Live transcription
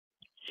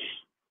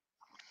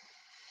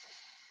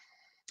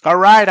All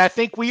right, I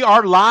think we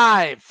are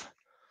live.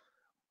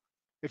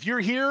 If you're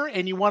here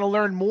and you want to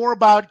learn more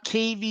about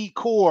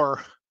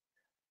KVCore,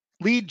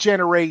 lead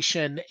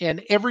generation,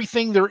 and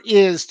everything there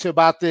is to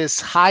about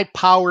this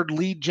high-powered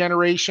lead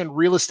generation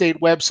real estate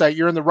website,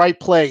 you're in the right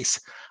place.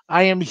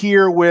 I am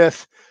here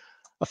with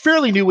a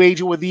fairly new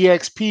agent with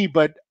EXP,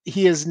 but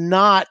he is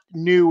not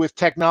new with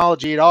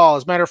technology at all.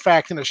 As a matter of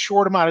fact, in a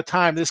short amount of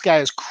time, this guy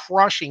is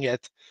crushing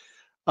it.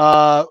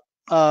 Uh,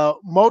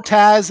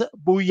 Motaz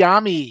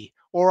Buyami,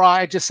 or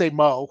I just say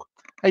Mo.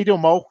 How you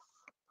doing, Mo?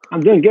 I'm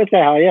doing good,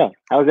 sir. How are you?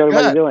 How's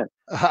everybody Good. doing?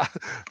 Uh,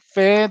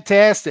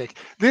 Fantastic.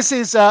 This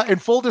is, in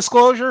full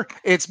disclosure,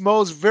 it's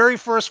Mo's very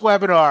first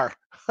webinar.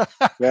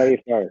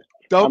 Very first.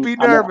 Don't I'm be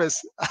I'm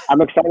nervous.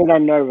 I'm excited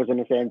and nervous at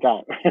the same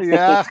time.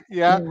 Yeah,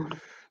 yeah.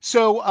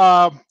 So,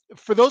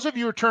 for those of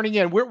you who are turning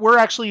in, we're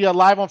actually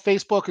live on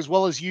Facebook as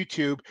well as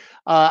YouTube.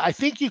 I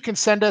think you can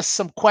send us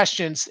some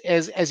questions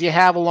as you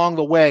have along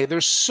the way.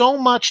 There's so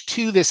much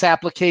to this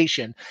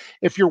application.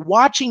 If you're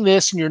watching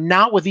this and you're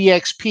not with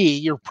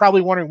EXP, you're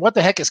probably wondering what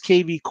the heck is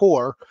KV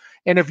Core.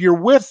 And if you're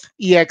with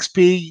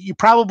EXP, you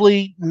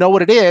probably know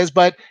what it is,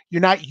 but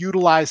you're not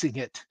utilizing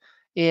it.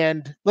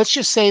 And let's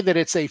just say that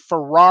it's a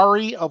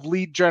Ferrari of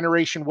lead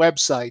generation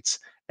websites,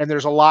 and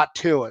there's a lot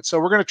to it.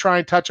 So we're going to try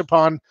and touch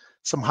upon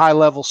some high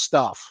level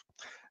stuff.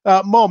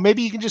 Mo,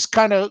 maybe you can just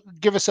kind of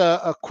give us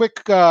a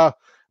quick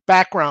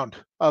background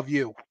of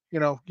you.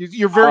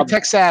 You're very um,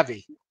 tech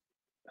savvy.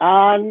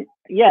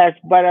 yes,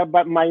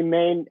 but my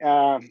main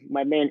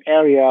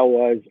area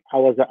was I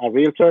was a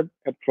realtor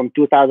from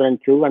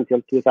 2002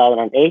 until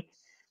 2008.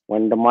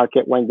 When the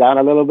market went down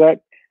a little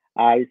bit,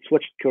 I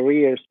switched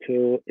careers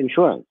to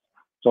insurance.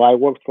 So I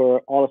worked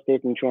for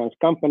Allstate Insurance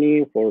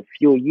Company for a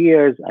few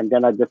years, and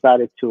then I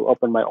decided to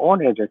open my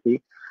own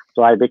agency.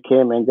 So I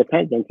became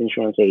independent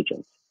insurance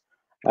agent.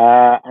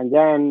 And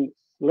then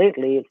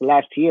lately,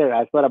 last year,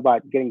 I thought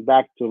about getting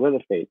back to real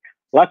estate.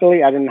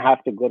 Luckily, I didn't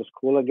have to go to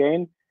school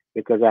again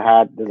because I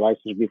had the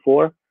license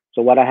before.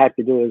 So what I had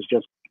to do is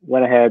just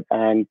went ahead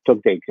and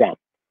took the exam.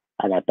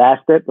 And I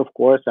passed it, of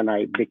course, and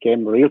I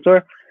became a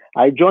realtor.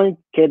 I joined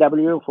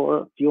KW for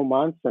a few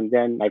months, and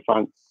then I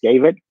found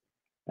David,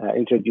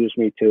 introduced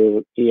me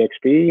to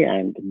EXP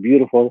and the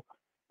beautiful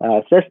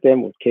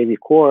system with KV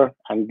Core,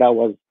 and that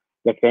was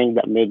the thing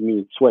that made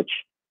me switch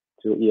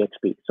to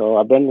EXP. So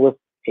I've been with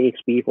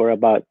EXP for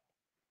about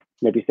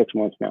maybe 6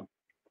 months now.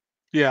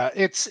 Yeah,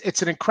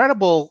 it's an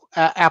incredible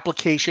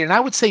application, and I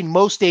would say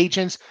most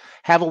agents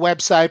have a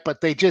website,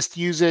 but they just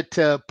use it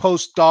to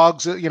post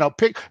dogs,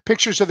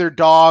 pictures of their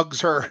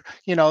dogs, or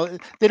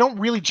they don't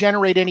really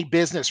generate any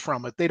business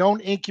from it. They don't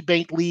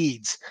incubate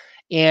leads,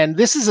 and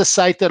this is a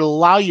site that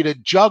allow you to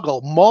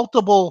juggle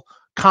multiple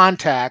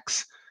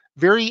contacts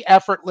very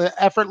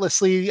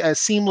effortlessly,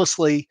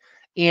 seamlessly.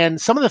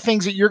 And some of the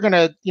things that you're going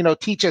to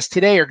teach us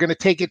today are going to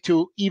take it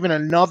to even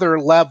another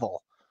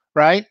level,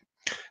 right?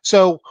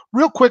 So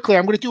real quickly,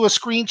 I'm going to do a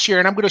screen share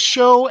and I'm going to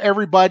show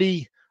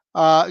everybody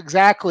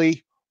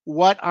exactly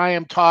what I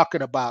am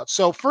talking about.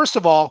 So first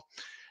of all,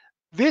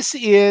 this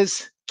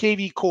is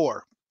KV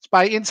Core. It's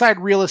by Inside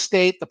Real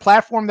Estate. The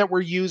platform that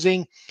we're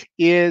using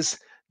is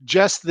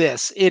just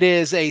this. It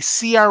is a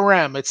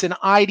CRM. It's an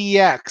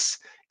IDX.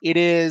 It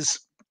is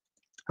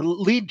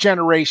lead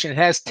generation. It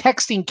has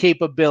texting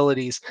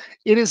capabilities.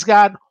 It has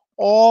got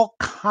all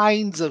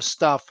kinds of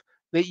stuff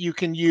that you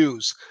can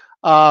use.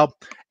 Uh,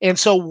 and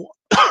so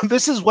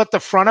this is what the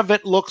front of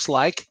it looks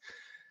like.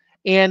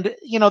 And,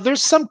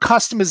 there's some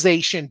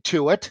customization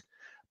to it.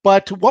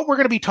 But what we're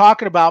going to be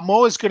talking about,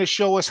 Mo is going to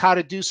show us how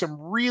to do some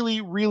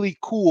really, really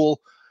cool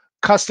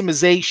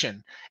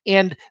customization.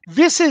 And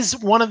this is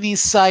one of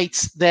these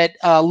sites that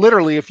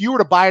literally, if you were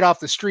to buy it off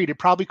the street, it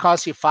probably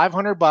costs you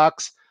 $500,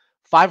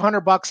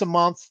 $500 a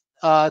month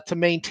to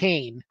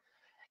maintain.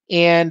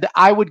 And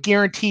I would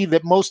guarantee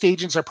that most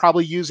agents are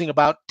probably using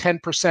about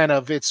 10%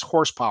 of its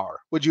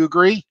horsepower. Would you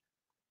agree?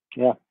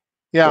 Yeah,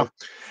 Yeah. sure.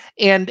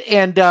 And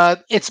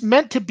it's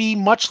meant to be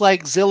much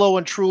like Zillow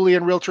and Truly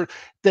and Realtor,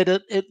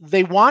 that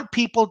they want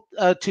people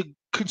to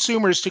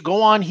consumers to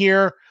go on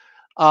here,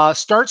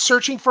 start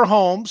searching for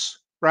homes,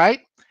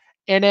 right?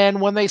 And then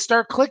when they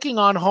start clicking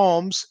on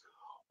homes,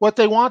 what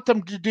they want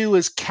them to do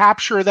is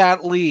capture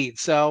that lead.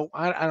 So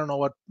I don't know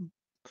what,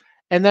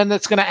 and then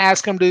it's going to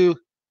ask them to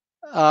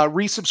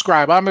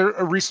resubscribe. I'm a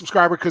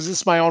resubscriber because this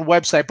is my own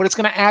website, but it's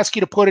going to ask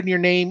you to put in your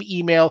name,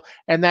 email,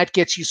 and that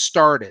gets you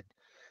started.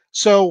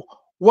 So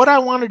what I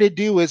wanted to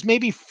do is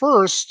maybe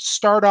first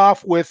start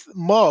off with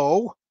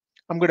Mo.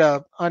 I'm going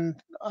to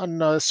on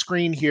the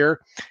screen here,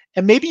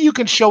 and maybe you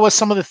can show us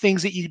some of the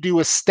things that you do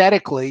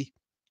aesthetically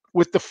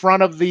with the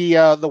front of the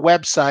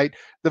website.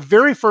 The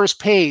very first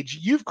page,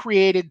 you've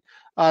created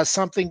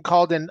something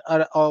called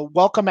a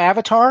welcome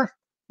avatar.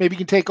 Maybe you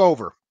can take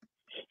over.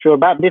 Sure.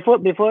 But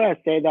before I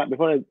say that,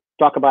 before I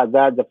talk about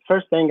that, the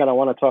first thing that I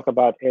want to talk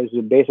about is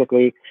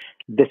basically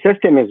the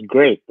system is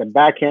great. The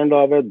back end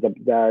of it,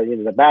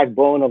 the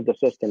backbone of the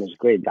system is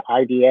great. The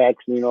IDX,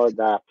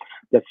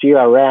 the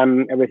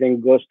CRM,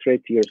 everything goes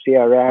straight to your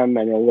CRM,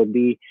 and it will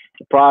be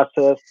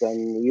processed,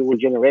 and you will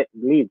generate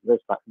leads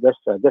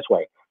this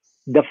way.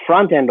 The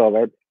front end of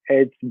it,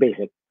 it's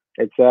basic.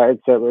 As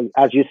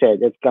you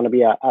said, it's going to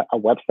be a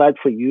website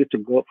for you to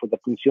go, for the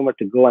consumer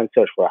to go and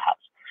search for a house.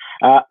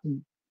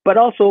 But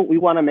also we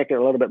want to make it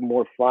a little bit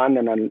more fun,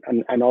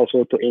 and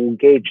also to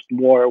engage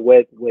more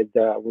with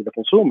the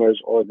consumers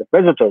or the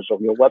visitors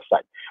of your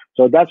website.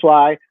 So that's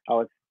why I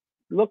was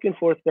looking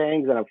for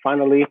things, and I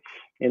finally,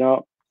 you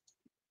know,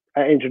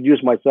 I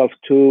introduced myself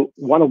to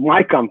one of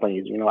my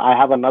companies. I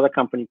have another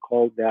company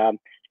called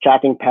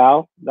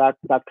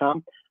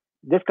chattingpal.com.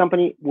 This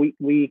company,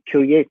 we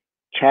create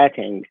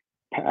chatting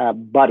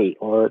buddy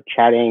or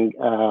chatting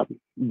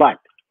bot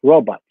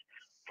robot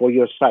for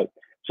your site.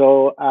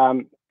 So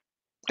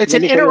it's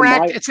let an me tell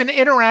you it's an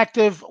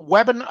interactive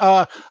web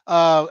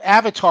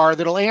avatar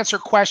that'll answer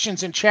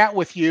questions and chat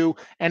with you,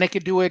 and it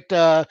could do it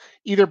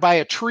either by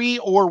a tree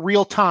or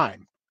real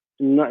time.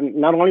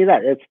 Not only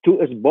that, it's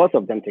both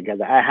of them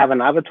together. I have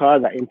an avatar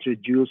that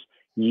introduces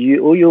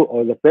you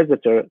or the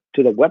visitor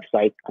to the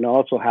website, and I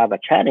also have a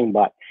chatting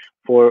bot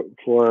for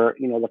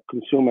the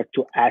consumer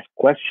to ask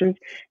questions.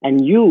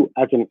 And you,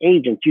 as an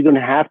agent, you don't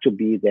have to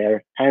be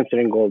there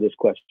answering all these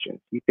questions.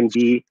 You can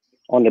be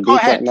on the Go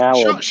beach right ahead, now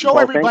or show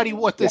golfing. everybody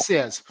what Yeah. this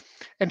is.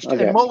 And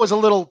Okay. Mo was a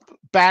little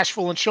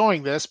bashful in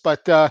showing this,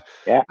 but Yeah.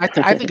 I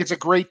think it's a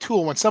great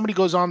tool. When somebody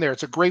goes on there,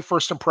 it's a great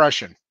first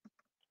impression.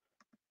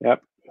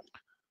 Yep.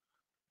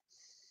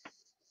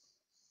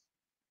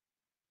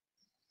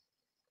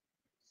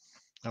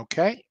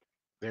 Okay,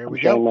 there I'm we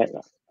sharing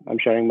go. I'm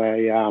sharing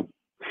my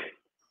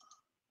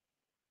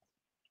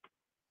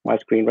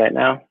screen right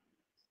now.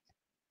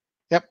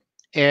 Yep,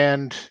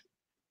 and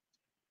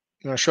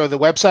you want to show the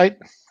website?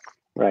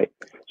 Right.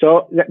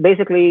 So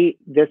basically,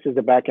 this is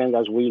the backend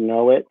as we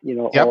know it.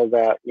 Yep. All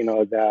the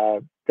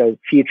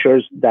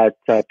features that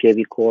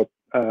KVCore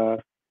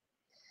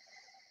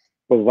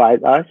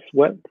provide us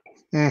with,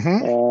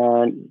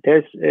 and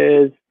this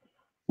is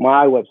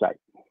my website.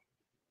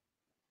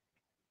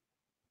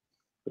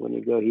 When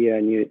you go here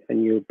and you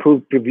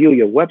preview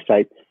your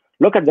website,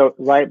 look at the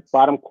right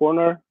bottom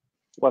corner.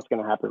 What's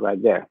going to happen right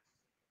there?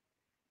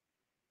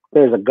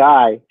 There's a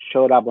guy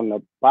showed up on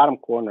the bottom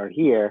corner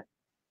here,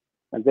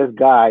 and this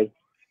guy.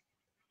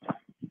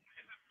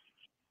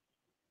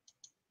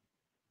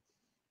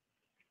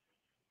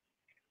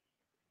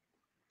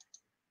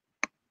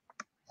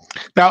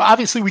 Now,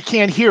 obviously, we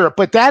can't hear it,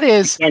 but that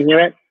is. You can't hear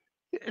it?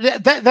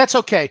 That's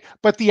okay.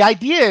 But the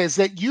idea is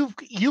that you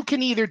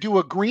can either do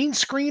a green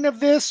screen of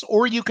this,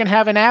 or you can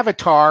have an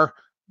avatar.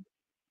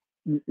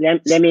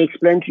 Let me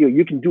explain to you.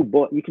 You can do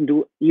both. You can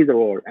do either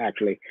or,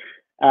 actually.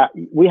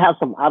 We have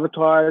some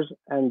avatars,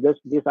 and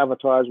these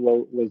avatars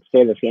will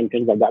say the same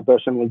things that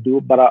person will do.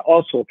 But I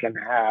also can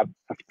have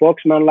a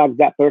spokesman like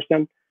that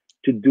person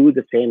to do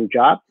the same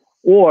job,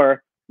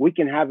 or we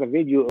can have a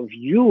video of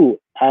you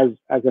as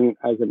a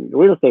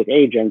real estate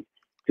agent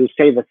to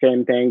say the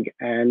same thing,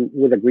 and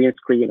with a green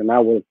screen, and I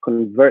will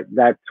convert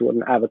that to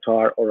an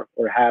avatar, or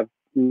have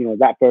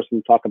that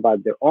person talk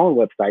about their own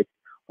website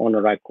on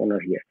the right corner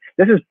here.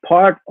 This is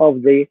part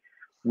of the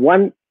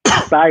one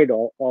side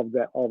of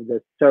the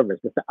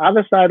service. The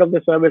other side of the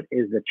service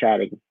is the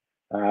chatting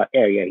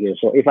area here.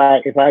 So if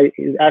I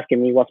is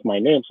asking me what's my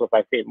name, so if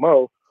I say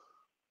Mo,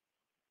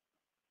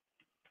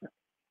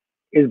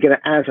 is going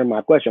to answer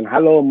my question.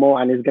 Hello, Mo,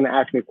 and is going to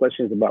ask me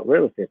questions about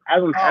real estate. I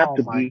don't have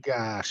to my be.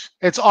 Gosh,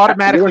 it's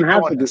automatically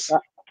doing this.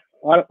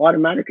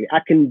 Automatically. I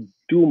can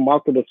do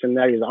multiple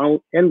scenarios,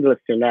 endless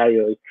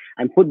scenarios,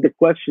 and put the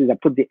questions and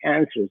put the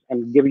answers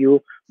and give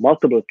you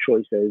multiple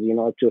choices.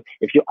 To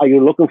if you are you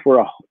looking for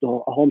a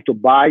home to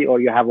buy, or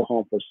you have a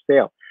home for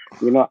sale,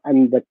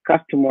 and the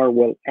customer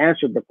will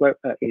answer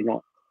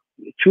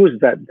choose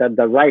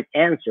the right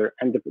answer,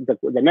 and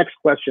the next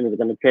question is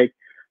going to take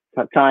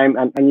time.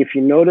 And if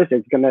you notice,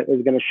 it's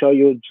gonna show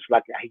you just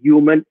like a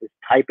human is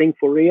typing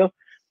for real.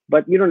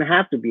 But you don't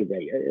have to be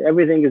there.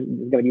 Everything is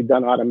going to be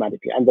done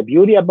automatically. And the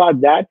beauty about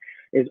that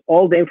is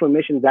all the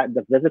information that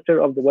the visitor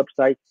of the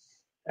website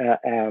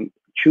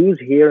choose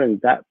here in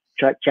that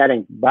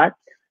chatting bot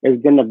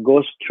is going to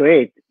go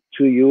straight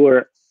to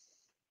your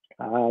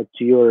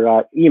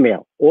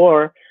email,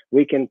 or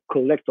we can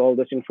collect all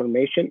this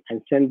information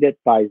and send it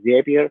by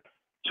Zapier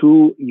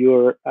to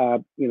your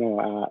a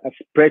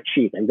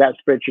spreadsheet, and that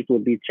spreadsheet will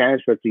be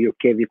transferred to your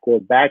KVCore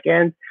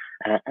backend,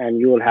 and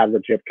you will have the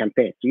drip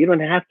campaign. So you don't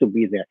have to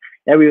be there.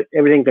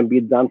 Everything can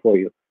be done for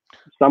you.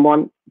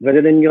 Someone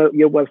visiting your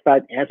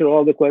website, answer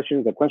all the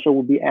questions. The question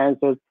will be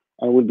answered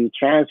and will be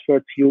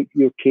transferred to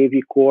your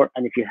KVCore.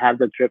 And if you have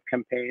the drip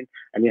campaign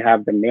and you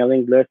have the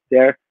mailing list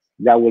there,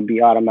 that will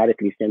be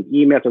automatically sent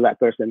email to that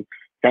person,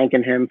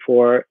 thanking him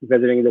for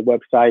visiting the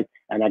website.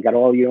 And I got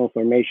all your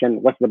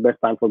information. What's the best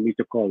time for me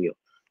to call you?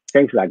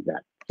 Things like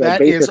that. So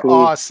that is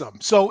awesome.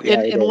 So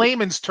in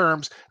layman's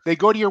terms, they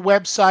go to your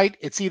website.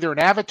 It's either an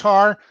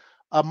avatar,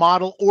 a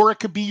model, or it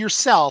could be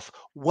yourself,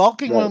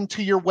 welcoming them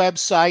to your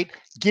website,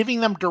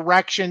 giving them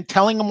direction,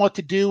 telling them what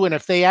to do. And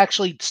if they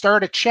actually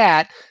start a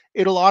chat,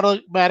 it'll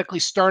automatically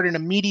start an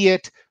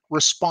immediate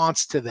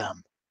response to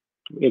them.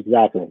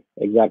 Exactly,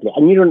 exactly.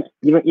 And you don't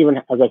even,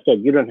 as I said,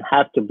 you don't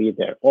have to be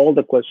there. All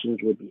the questions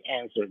will be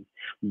answered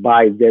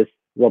by this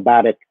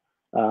robotic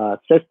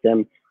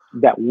system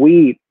that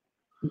we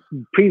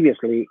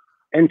previously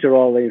enter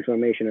all the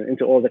information and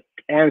enter all the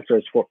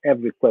answers for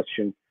every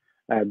question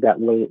that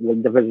will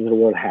the visitor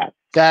will have.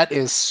 That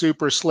is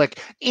super slick.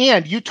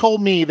 And you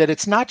told me that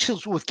it's not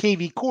just with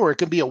KVCore; it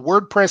can be a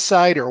WordPress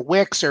site or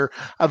Wix or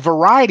a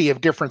variety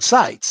of different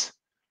sites.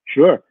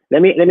 Sure.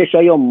 Let me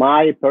show you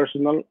my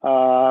personal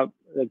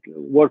like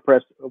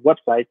WordPress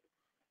website,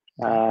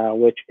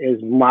 which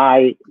is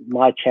my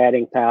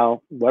chatting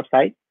pal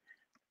website.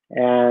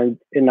 And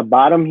in the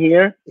bottom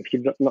here, if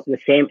you look the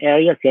same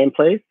area, same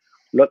place,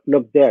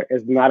 look there.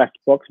 It's not a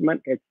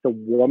spokesman. It's a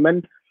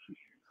woman.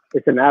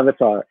 It's an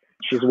avatar.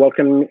 She's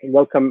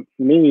welcome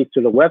me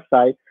to the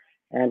website,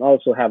 and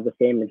also have the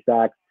same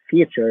exact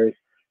features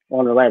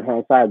on the right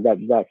hand side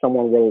that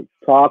someone will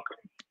talk,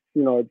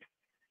 you know,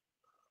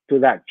 to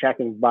that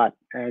checking bot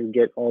and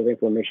get all the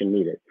information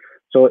needed.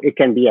 So it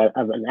can be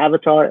an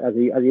avatar, as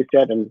you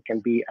said, and it can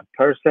be a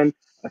person,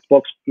 a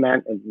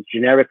spokesman, a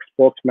generic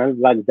spokesman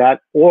like that,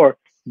 or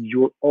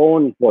your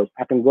own voice.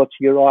 I can go to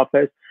your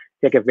office,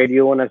 take a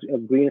video on a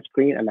green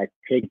screen, and I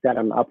take that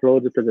and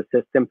upload it to the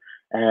system,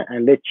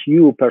 and let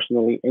you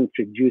personally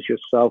introduce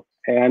yourself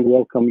and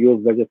welcome your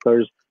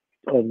visitors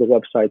of the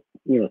website,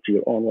 to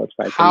your own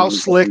website. How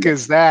slick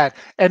is that?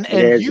 It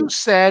And is. you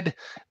said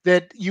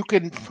that you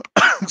can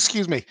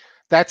excuse me.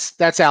 That's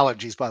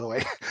allergies, by the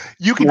way.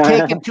 You can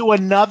take it to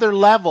another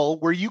level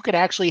where you could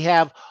actually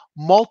have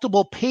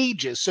multiple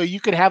pages. So you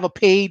could have a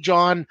page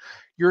on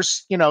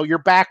your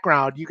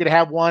background. You could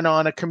have one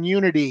on a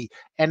community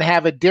and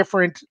have a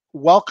different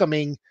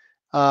welcoming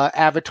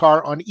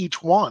avatar on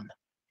each one.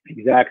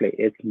 Exactly.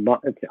 It's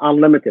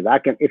unlimited. I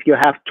can, if you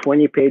have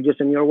 20 pages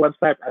in your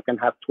website, I can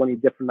have 20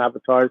 different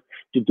avatars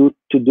to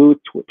do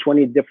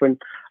 20 different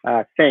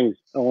things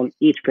on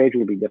each page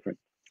will be different.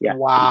 Yeah,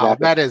 Wow,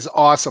 exactly. that is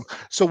awesome.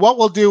 So what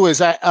we'll do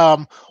is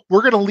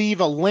we're going to leave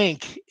a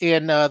link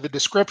in the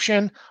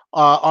description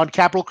on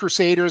Capital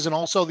Crusaders and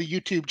also the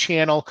YouTube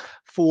channel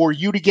for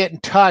you to get in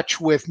touch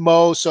with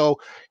Mo. So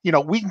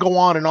we can go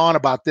on and on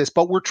about this,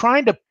 but we're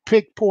trying to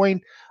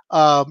pinpoint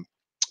um,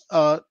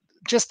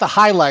 just the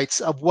highlights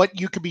of what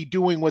you could be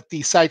doing with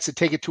these sites to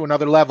take it to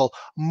another level.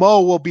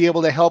 Mo will be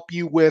able to help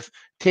you with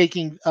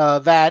taking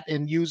that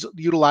and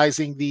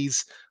utilizing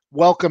these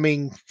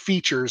welcoming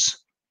features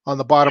on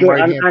the bottom Sure.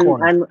 right And hand and,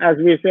 corner. and as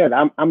we said,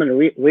 I'm a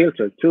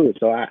realtor too,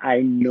 so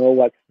I know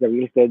what's the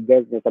real estate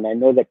business, and I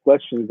know the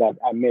questions that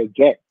I may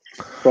get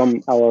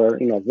from our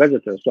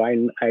visitors. So I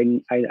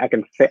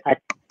can say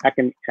I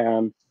can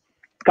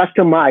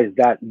customize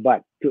that,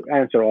 but to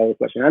answer all the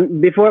questions.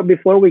 And before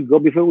we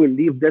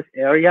leave this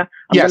area,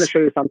 I'm going to Yes. show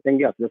you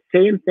something else. The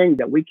same thing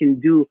that we can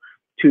do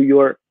to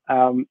your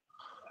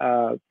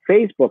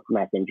Facebook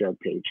Messenger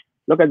page.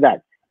 Look at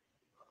that.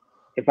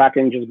 If I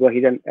can just go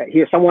ahead and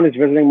here, someone is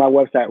visiting my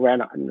website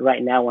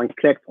right now and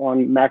clicked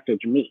on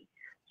message me.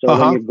 So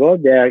when Uh-huh. you go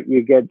there,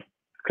 you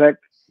click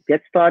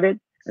get started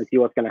and see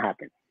what's going to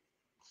happen.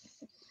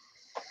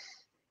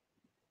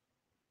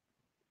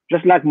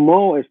 Just like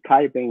Mo is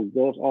typing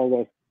all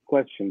those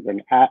questions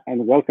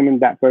and welcoming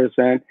that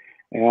person,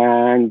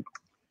 and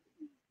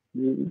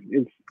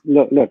it's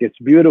look, it's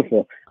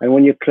beautiful. And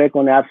when you click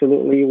on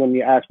absolutely, when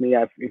you ask me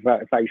if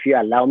you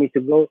allow me to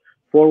go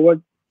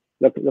forward,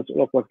 look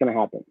what's going to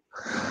happen.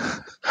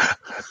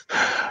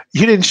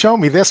 You didn't show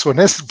me this one.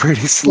 This is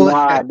pretty slick.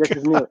 Nah, this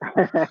is new.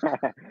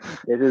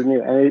 This is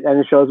new, and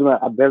it shows me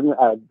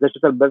a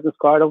digital business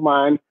card of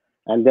mine,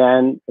 and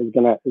then it's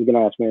gonna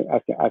ask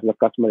the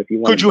customer if you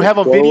want Could to you go have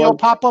a video forward.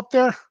 pop up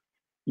there?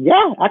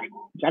 Yeah, I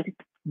can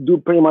do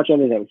pretty much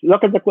anything.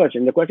 Look at the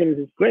question. The question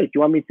is great.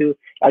 You want me to?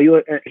 Are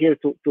you here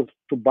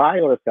to buy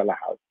or sell a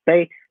house?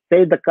 Say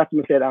the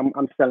customer said I'm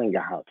selling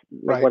a house.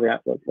 Like Right.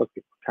 what's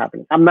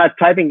happening? I'm not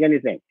typing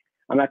anything.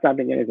 I'm not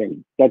typing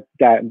anything.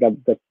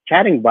 The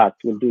chatting box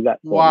will do that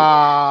for me.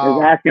 It's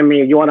Wow. asking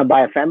me, you want to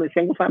buy a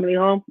single family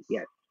home?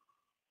 Yes.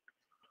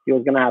 See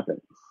what's gonna happen.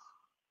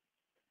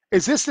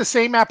 Is this the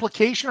same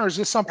application or is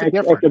this something It's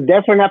different? a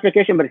different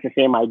application, but it's the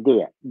same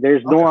idea.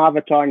 There's Okay. no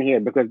avatar in here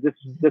because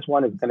this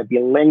one is going to be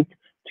linked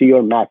to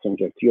your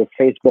messenger, to your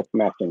Facebook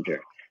Messenger.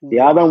 The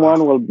other Wow.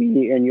 one will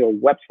be in your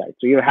website.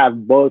 So you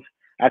have both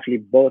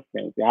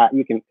things. Yeah,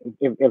 you can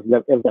if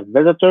the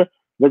visitor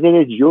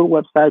visited your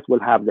website, will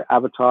have the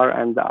avatar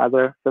and the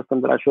other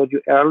system that I showed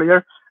you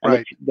earlier. And if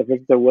Right. the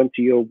visitor went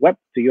to your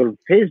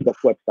Facebook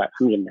website,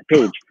 I mean the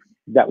page,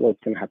 that was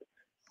going to happen.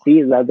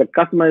 See, the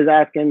customer is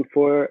asking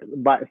for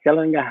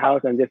selling a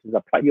house, and this is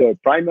your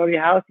primary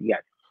house.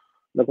 Yes,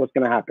 look what's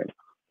going to happen.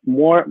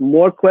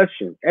 More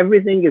questions.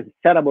 Everything is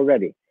set up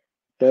already.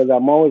 So the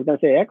Mo is going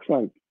to say,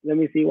 "Excellent. Let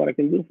me see what I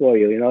can do for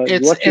you.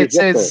 It's What's your it's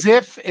zip code?"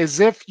 as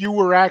if you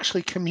were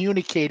actually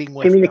communicating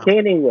with them.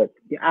 Communicating with.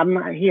 I'm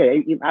not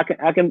here.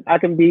 I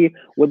can be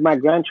with my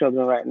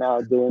grandchildren right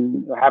now,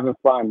 having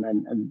fun,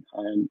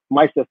 and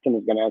my system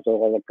is going to answer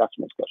all the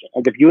customers' questions.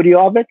 And the beauty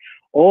of it,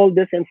 all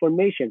this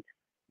information,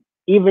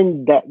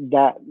 even the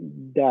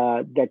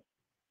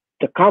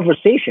the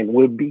conversation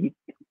will be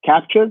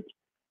captured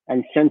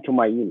and sent to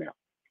my email.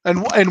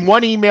 And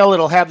one email,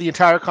 it'll have the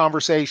entire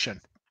conversation.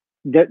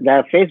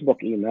 The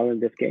Facebook email in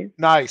this case.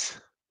 Nice.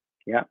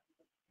 Yeah,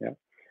 yeah,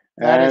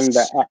 That and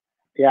is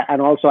yeah,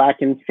 and also I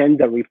can send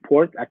the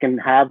report. I can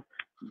have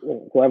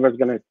whoever's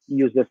going to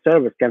use the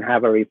service can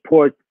have a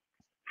report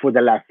for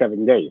the last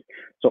 7 days.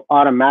 So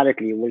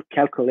automatically it will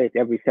calculate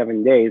every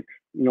 7 days,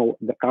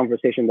 the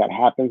conversation that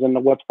happens on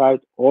the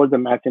website or the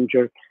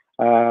messenger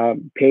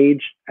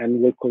page,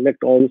 and will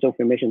collect all this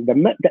information.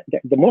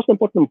 The most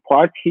important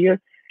part here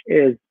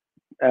is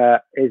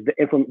the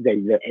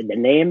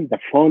name, the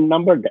phone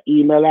number, the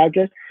email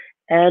address,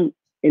 and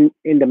in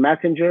the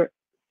messenger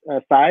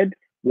side,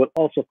 will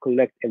also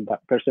collect if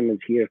that person is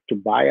here to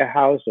buy a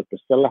house or to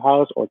sell a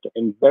house or to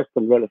invest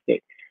in real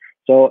estate.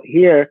 So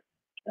here,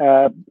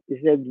 it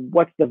said,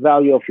 what's the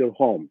value of your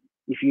home?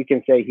 If you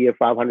can say here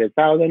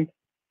 500,000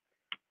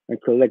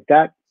 and collect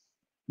that,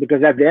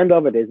 because at the end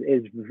of it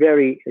is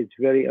very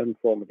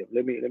informative.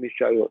 Let me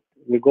show you.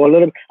 We go a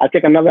little. I'll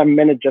take another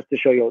minute just to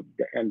show you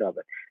the end of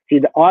it. See,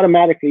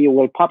 automatically you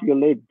will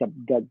populate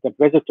the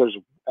visitor's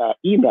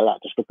email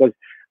address, because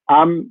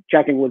I'm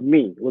checking with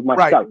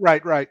myself.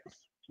 Right.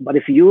 But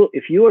if you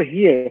are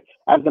here,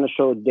 I'm going to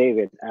show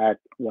David at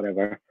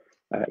whatever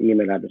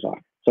email address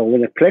are. So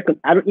when I click on,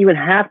 I don't even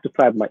have to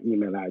type my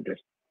email address.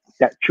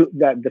 That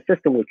the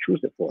system will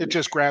choose it for me. It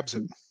just grabs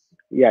it.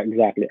 Yeah,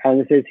 exactly.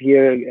 And it says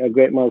here,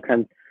 Great Mo,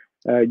 can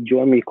do you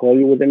want me to call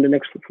you within the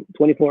next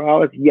 24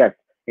 hours? Yes.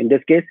 In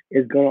this case,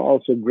 it's going to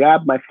also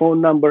grab my phone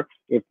number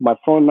if my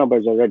phone number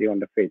is already on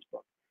the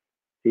Facebook.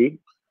 See?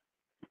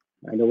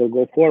 And it will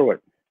go forward.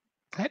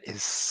 That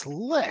is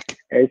slick.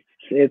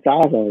 It's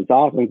awesome. It's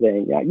awesome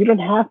thing. Yeah, you don't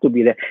have to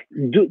be there.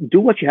 Do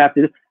what you have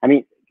to do. I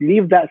mean,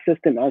 leave that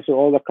system answer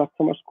all the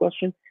customers'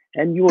 questions,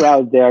 and you're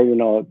out there,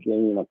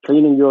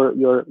 cleaning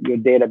your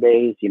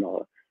database,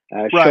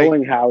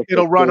 showing how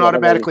it'll run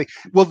automatically.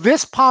 Will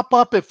this pop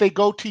up if they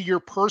go to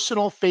your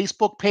personal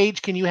Facebook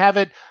page? Can you have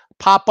it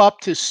pop up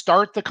to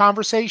start the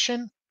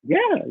conversation? Yeah,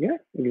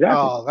 exactly.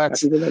 Oh,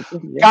 that's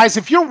guys,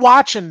 if you're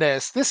watching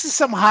this is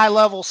some high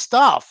level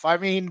stuff. I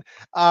mean,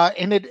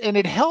 and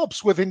it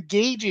helps with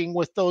engaging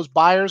with those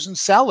buyers and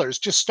sellers,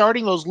 just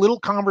starting those little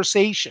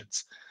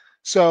conversations.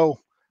 So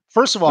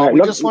first of all,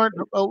 we just learned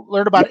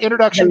about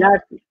introduction.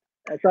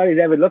 Sorry,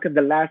 David, look at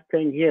the last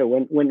thing here.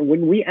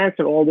 When we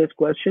answer all these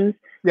questions,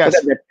 yes,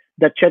 look at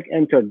the check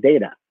enter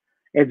data.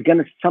 It's going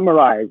to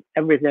summarize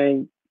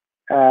everything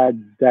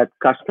that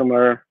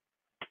customer.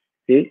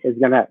 See, it's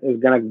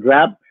gonna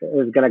grab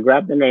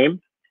the name.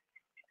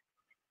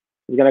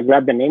 It's gonna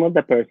grab the name of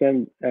the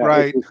person,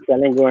 right? If he's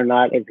selling or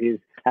not, if he's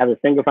has a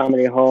single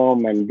family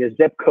home, and the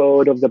zip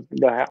code of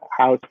the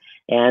house,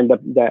 and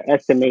the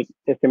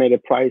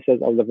estimated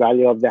prices of the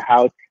value of the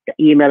house, the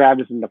email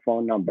address, and the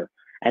phone number.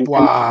 And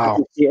wow,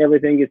 you see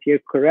everything is here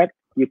correct.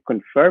 You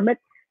confirm it,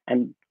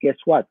 and guess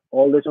what?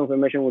 All this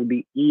information will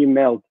be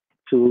emailed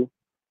to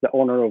the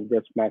owner of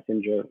this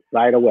messenger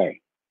right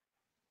away.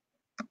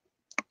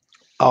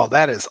 Oh,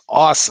 that is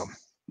awesome.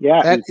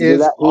 Yeah, that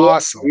is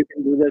awesome. You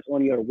can do this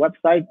on your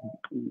website.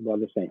 Well,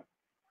 the same.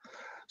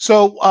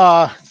 So,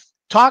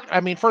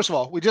 first of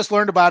all, we just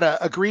learned about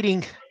a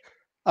greeting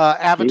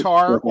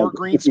avatar or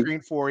green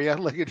screen for you.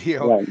 Look at you.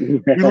 Right.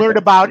 We learned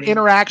about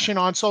interaction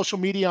on social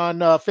media, on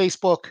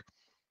Facebook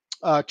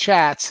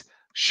chats.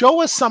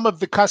 Show us some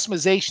of the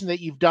customization that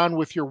you've done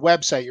with your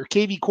website, your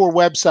KVCore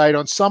website,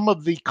 on some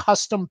of the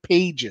custom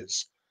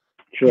pages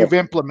you've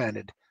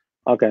implemented.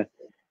 Okay.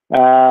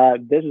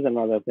 This is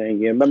another thing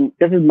here.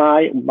 This is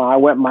my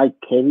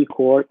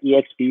KVCore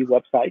EXP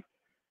website.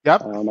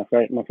 Yep. My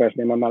first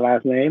name and my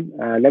last name.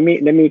 Let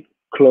me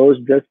close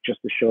this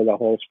just to show the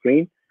whole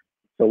screen.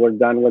 So we're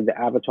done with the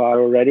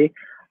avatar already.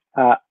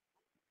 The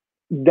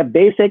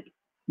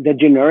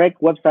generic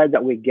website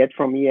that we get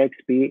from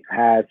EXP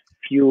has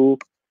few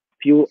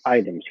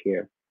items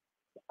here.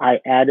 I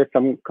added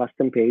some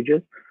custom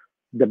pages.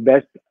 The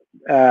best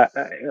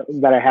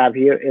that I have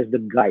here is the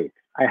guide.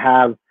 I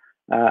have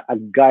a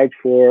guide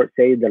for,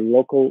 say, the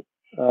local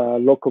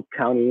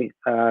county,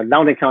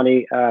 Loudoun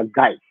County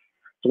guide.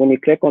 So when you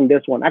click on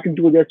this one, I can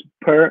do this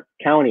per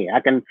county. I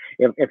can,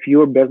 if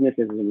your business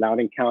is in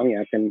Loudoun County,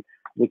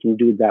 we can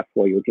do that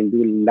for you. We can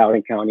do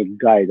Loudoun County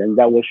guide, and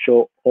that will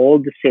show all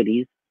the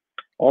cities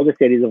of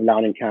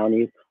Loudoun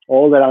County,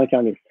 all the Loudoun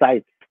County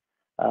sites,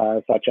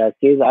 such as,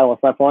 if I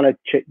want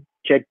to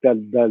check the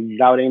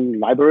Loudoun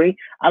Library,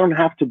 I don't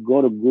have to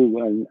go to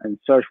Google and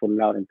search for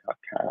Loudoun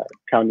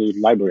County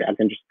Library. I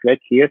can just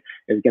click here.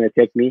 It's going to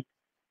take me,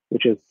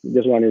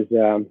 this one is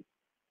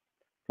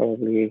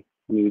probably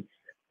needs,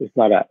 it's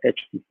not a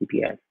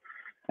HTTPS,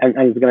 and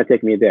it's going to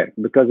take me there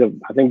because of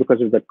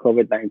the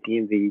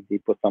COVID-19, they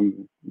put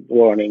some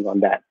warning on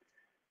that.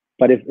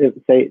 But if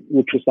say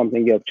we choose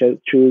something else,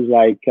 choose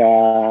like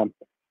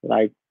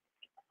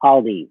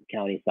Aldi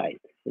County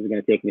site, it's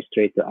going to take me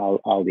straight to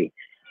Aldi.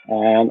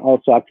 And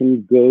also I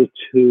can go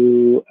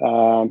to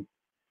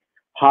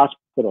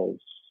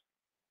hospitals,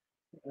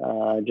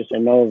 just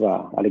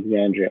Nova,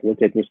 Alexandria. It will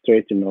take me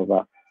straight to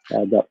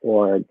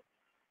Nova.org.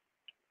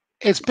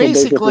 It's So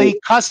basically, basically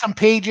custom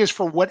pages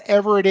for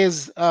whatever it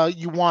is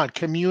you want,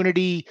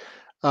 community,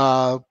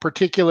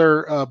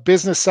 particular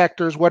business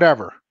sectors,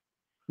 whatever.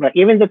 right,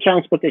 even the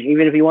transportation,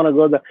 even if you want to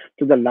go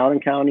to the Loudoun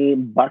County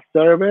bus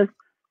service,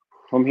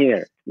 from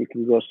here you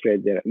can go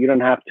straight there. You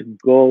don't have to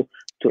go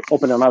to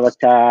open another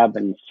tab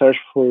and search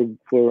with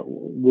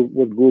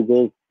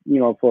Google,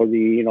 for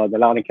the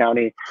Loudoun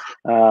County,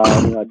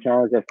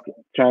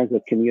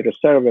 transit commuter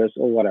service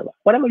or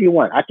whatever you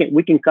want.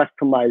 We can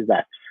customize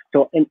that.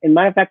 So in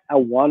my fact, I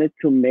wanted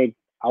to make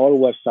our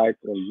website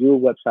or your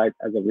website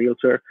as a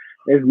realtor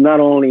is not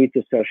only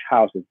to search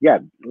houses. Yeah,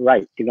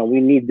 right. We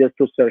need this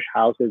to search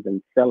houses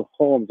and sell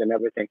homes and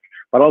everything,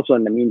 but also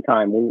in the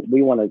meantime,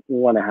 we want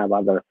to have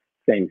other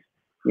things.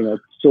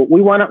 So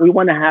we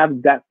want to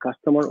have that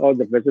customer or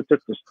the visitor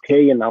to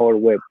stay in our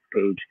web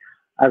page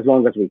as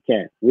long as we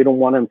can. We don't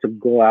want them to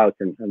go out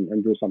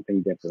and do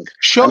something different.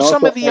 Show And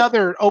some also, of the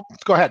other. Oh,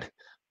 go ahead.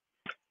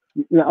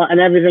 and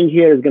everything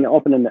here is going to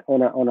open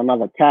on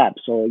another tab.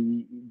 So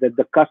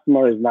the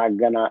customer is not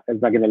gonna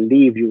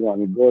leave you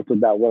and go to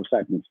that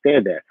website and stay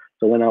there.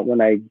 So when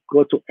I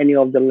go to any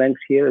of the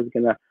links here,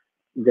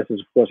 this is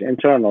of course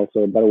internal.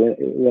 So but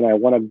when I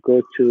want to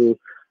go to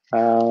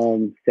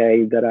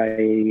say that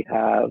I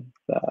have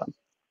uh,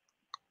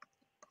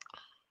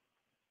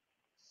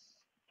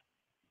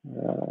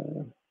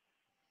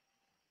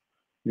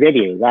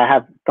 videos. I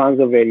have tons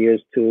of videos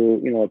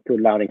to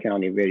Loudoun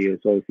County videos.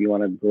 So if you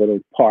want to go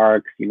to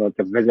parks, to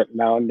visit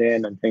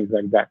Loudoun and things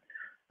like that,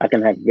 I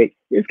can have videos.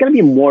 It's going to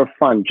be more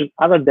fun, just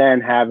other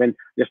than having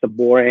just a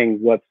boring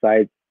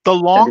website. The That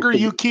is longer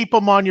you keep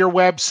them on your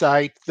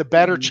website, the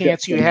better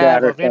chance the you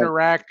have better of chance.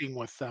 interacting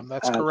with them.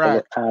 That's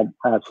Absolutely, correct.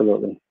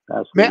 absolutely.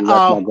 That's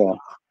Uh, my goal.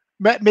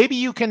 Maybe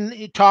you can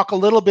talk a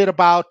little bit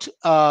about,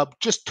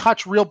 just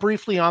touch real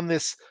briefly on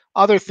this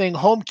other thing,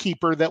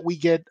 Homekeeper, that we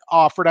get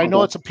offered. I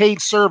know Okay, it's a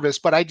paid service,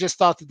 but I just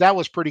thought that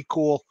was pretty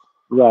cool.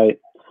 right.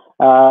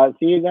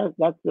 See,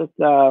 that's just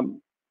uh,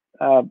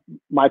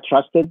 my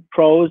trusted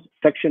pros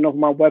section of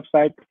my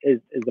website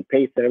is the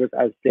paid service,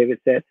 as David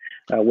said,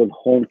 with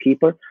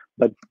Homekeeper.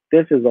 But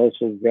this is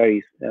also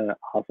very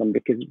awesome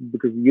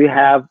because you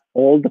have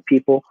all the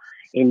people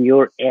in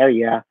your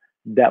area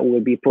that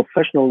will be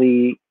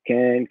professionally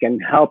can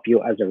help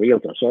you as a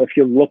realtor. So if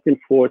you're looking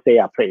for say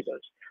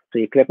appraisers, so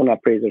you click on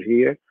appraiser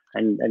here,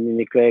 and then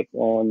you click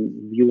on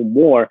view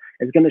more,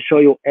 it's going to show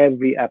you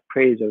every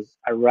appraiser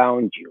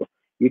around you.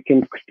 You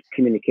can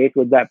communicate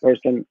with that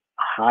person,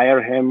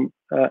 hire him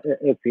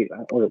if he,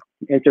 or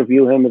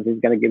interview him if he's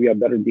going to give you a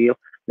better deal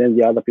than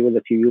the other people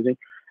that you're using,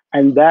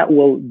 and that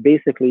will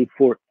basically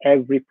for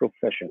every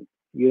profession.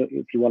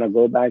 If you want to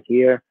go back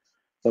here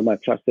for my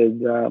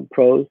trusted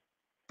pros,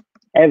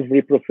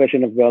 every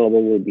profession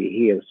available will be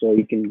here. So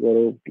you can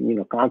go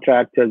to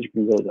contractors, you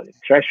can go to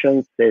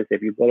electricians. Says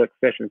if you go to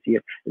electricians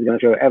here, it's going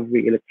to show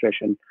every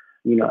electrician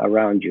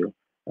around you.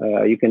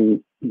 You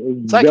can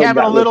It's like build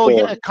having a that little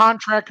rapport.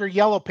 contractor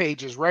yellow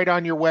pages right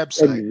on your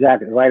website.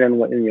 Exactly, right in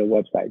your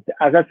website.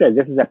 As I said,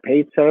 this is a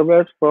paid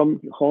service from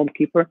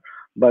Homekeeper,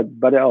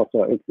 but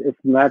also it's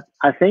not.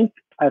 I think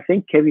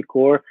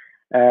KVCore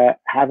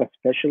have a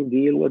special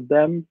deal with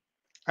them.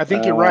 I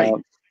think you're right. Uh,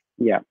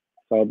 yeah.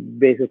 So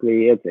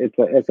basically,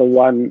 it's a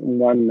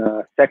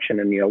one section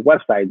in your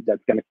website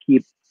that's going to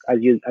keep, as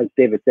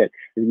David said,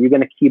 you're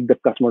going to keep the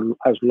customer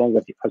as long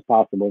as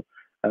possible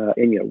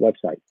in your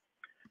website.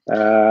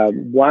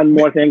 One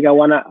more thing I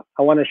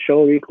wanna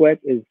show real quick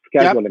is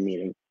Yep. schedule a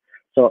meeting.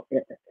 So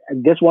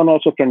this one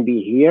also can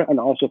be here and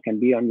also can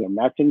be on your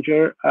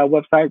Messenger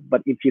website.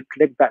 But if you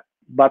click that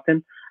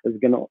button, it's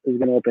gonna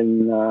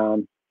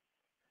open.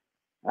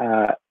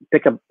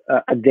 Pick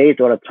a date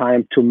or a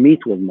time to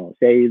meet with Mo.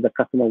 Say the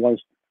customer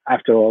wants,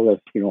 after all this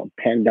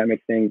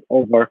pandemic thing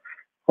over,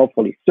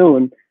 hopefully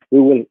soon,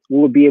 we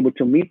will be able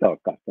to meet our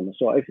customers.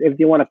 So if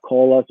they want to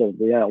call us or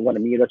they want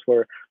to meet us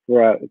for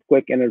a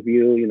quick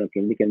interview,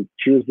 we can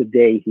choose the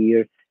day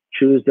here,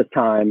 choose the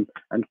time,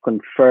 and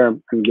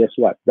confirm. And guess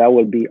what? That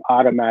will be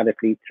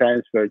automatically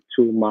transferred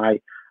to my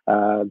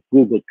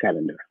Google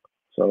Calendar.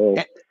 So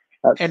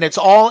And it's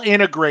all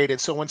integrated.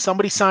 So when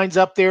somebody signs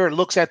up there, it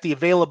looks at the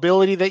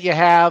availability that you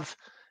have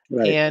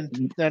right.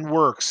 and then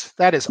works.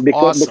 That is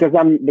because awesome.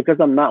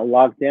 I'm not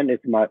logged in.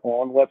 It's my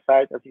own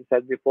website, as you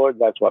said before.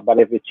 That's what. But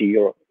if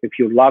you're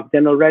logged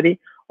in already,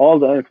 all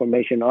the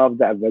information of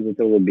that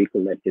visitor will be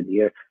collected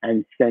here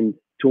and sent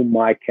to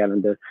my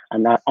calendar.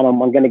 And I'm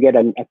going to get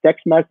a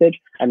text message,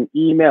 an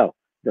email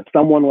that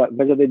someone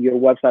visited your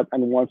website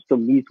and wants to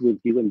meet with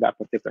you in that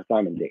particular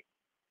time and date.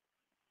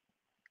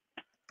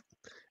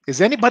 Is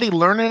anybody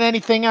learning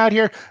anything out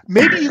here?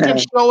 Maybe you can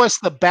show us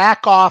the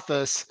back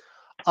office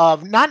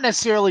of not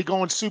necessarily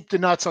going soup to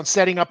nuts on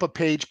setting up a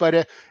page,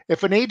 but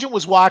if an agent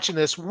was watching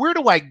this, where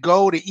do I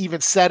go to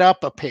even set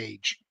up a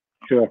page?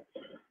 Sure.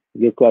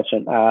 Good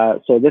question.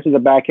 So this is the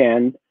back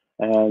end.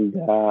 And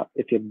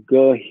if you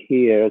go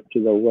here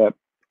to the web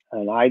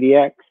and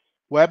IDX.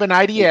 Web and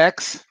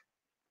IDX.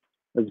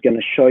 It's going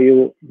to show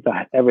you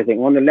everything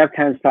on the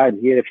left-hand side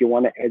here. If you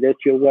want to edit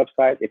your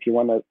website, if you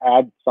want to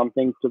add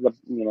something to the,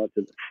 to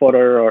the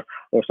footer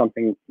or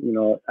something,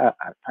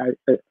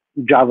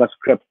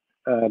 JavaScript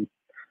um,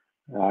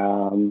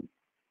 um,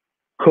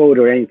 code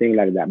or anything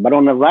like that. But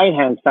on the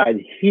right-hand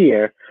side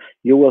here,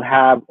 you will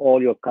have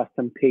all your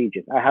custom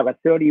pages. I have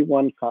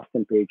 31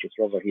 custom pages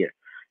over here.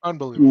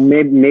 Unbelievable.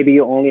 Maybe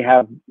you only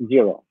have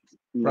 0,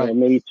 right. or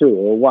maybe 2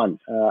 or 1.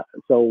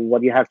 So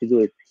what you have to do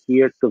is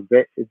here to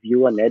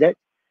view and edit.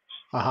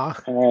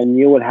 And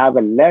you will have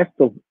a list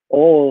of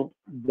all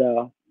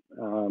the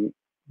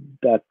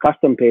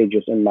custom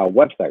pages in my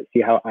website.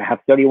 See how I have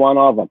 31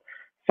 of them.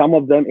 Some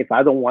of them, if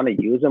I don't want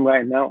to use them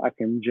right now, I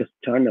can just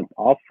turn them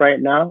off right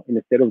now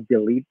instead of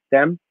delete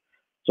them.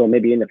 So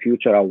maybe in the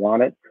future I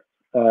want it,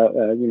 I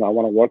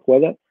want to work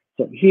with it.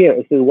 So here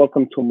it says,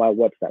 welcome to my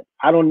website.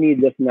 I don't need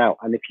this now.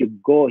 And if you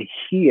go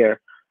here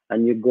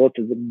and you go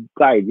to the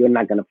guide, you're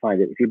not going to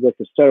find it. If you go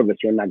to service,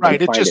 you're not going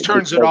to find it. It just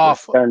turns it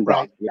off.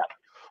 Right. Yeah.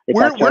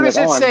 Where does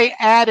it say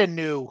add a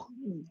new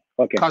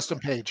custom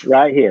page?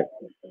 Right here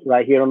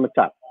on the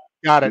top.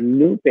 Got it.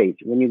 New page.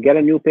 When you get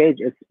a new page,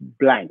 it's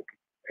blank.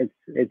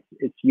 It's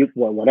you,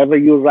 whatever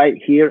you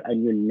write here,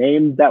 and you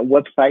name that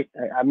website.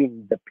 I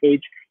mean the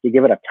page. You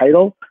give it a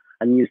title,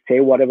 and you say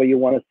whatever you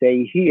want to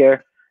say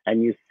here,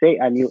 and you say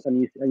and you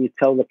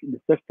tell the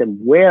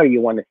system where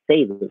you want to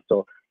save it.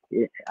 So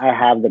I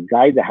have the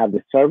guide, I have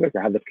the service,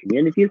 I have the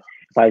communities.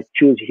 If I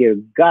choose here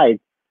guide,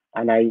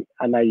 and I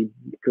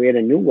create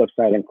a new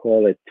website and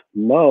call it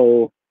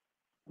Mo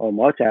or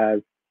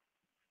Motaz,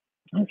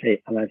 I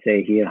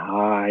say here,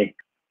 hi,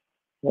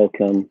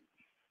 welcome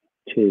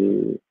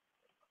to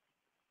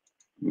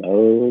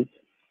Mo's.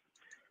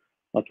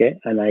 Okay,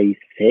 and I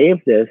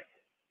save this.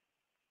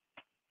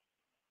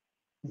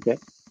 Okay,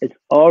 it's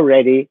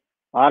already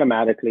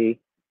automatically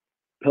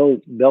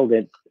build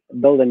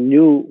a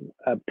new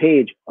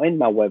page on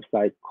my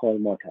website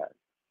called Motaz.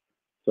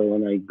 So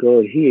when I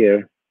go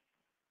here,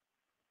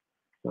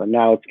 so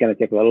now it's going to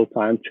take a little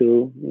time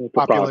to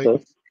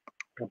process,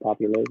 to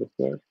populate, of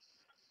course.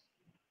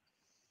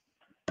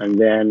 And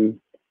then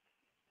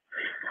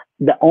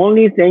the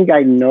only thing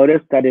I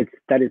noticed that it's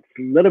a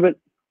little bit,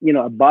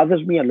 it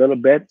bothers me a little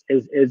bit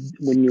is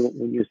when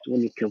you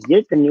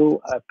create the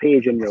new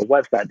page on your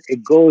website,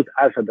 it goes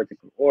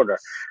alphabetical order.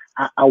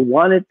 I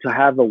wanted to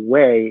have a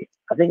way.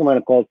 I think I'm going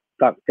to call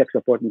tech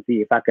support and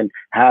see if I can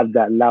have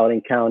that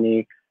Loudoun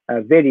County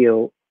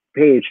video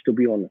page to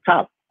be on the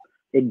top.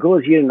 It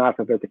goes here in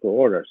alphabetical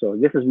order. So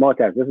this is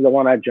Motaz. This is the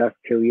one I just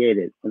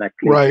created. When I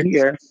click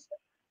here,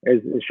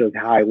 it shows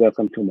hi,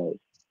 welcome to Mo's.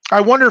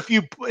 I wonder if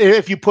you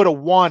put a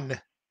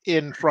 1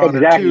 in front.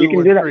 Exactly, or 2 you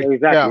can do that. 3.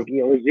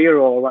 Exactly, or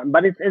 0 or 1.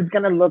 But it's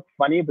gonna look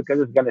funny because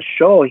it's gonna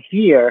show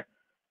here,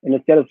 and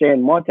instead of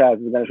saying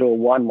Motaz, it's gonna show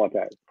 1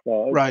 Motaz.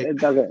 So it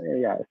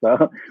doesn't. Yeah.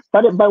 So,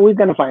 but we're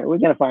gonna find a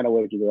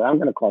way to do it. I'm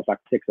gonna call tech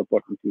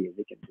support and see if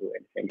we can do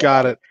anything.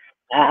 Got it.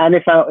 And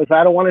if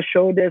I don't want to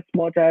show this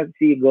Motaz,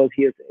 see, it goes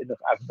here in the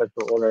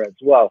alphabetical order as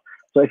well.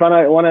 So if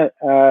I want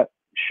to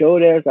show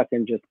this, I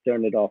can just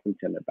turn it off and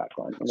turn it back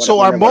on. So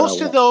are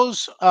most of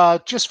those,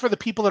 just for the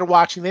people that are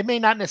watching, they may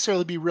not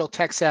necessarily be real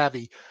tech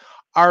savvy.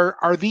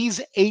 Are these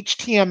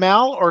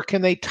HTML or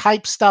can they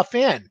type stuff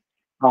in?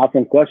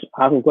 Awesome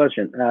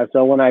question.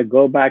 So when I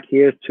go back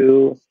here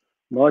to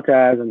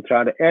Motaz and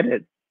try to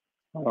edit,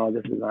 oh,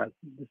 this is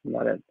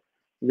not it.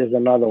 There's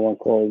another one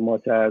called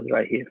Motaz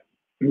right here.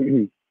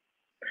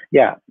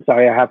 Yeah,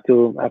 sorry, I have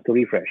to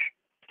refresh.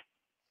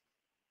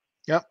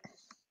 Yep.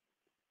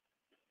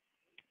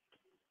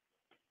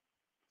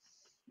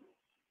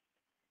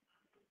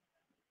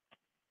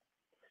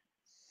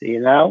 See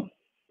now?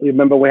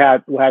 Remember we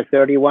had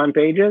 31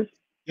 pages?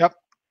 Yep.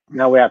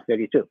 Now we have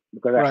 32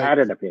 because I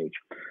added a page.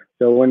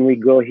 So when we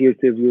go here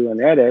to view and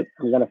edit,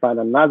 I'm gonna find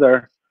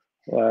another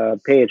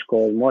page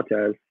called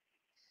Motaz,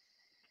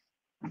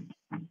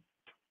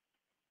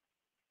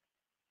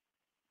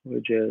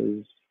 which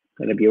is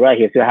gonna be right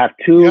here. So I have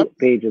 2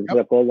 pages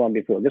that called one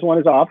before. This one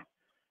is off.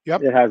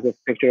 Yep. It has this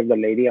picture of the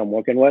lady I'm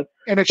working with.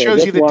 And it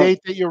shows you the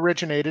date that you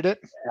originated it.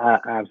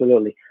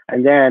 Absolutely.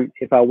 And then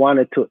if I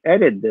wanted to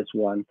edit this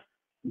one,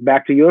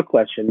 back to your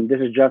question,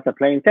 this is just a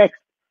plain text.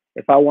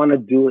 If I want to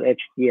do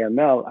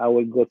HTML, I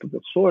would go to the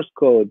source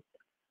code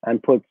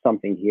and put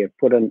something here.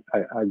 Put a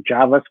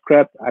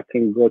JavaScript. I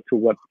can go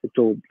to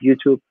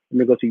YouTube. Let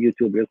me go to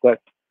YouTube real quick.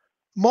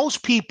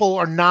 Most people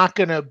are not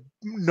going to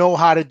know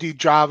how to do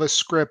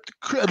JavaScript,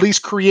 at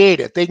least create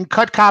it. They can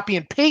cut, copy,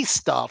 and paste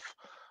stuff.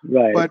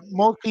 Right. But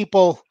most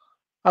people,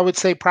 I would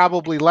say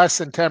probably less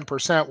than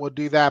 10% would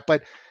do that.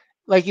 But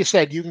like you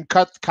said, you can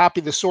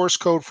copy the source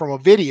code from a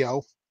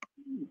video.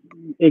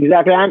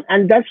 Exactly.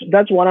 And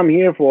that's what I'm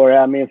here for.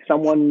 I mean, if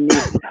someone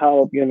needs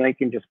help, you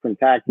can just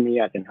contact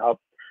me. I can help,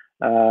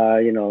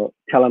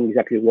 tell them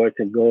exactly where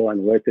to go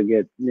and where to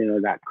get,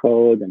 that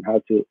code and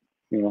how to,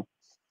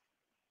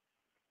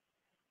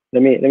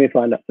 Let me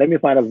find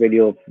a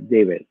video of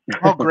David.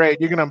 Oh, great.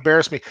 You're going to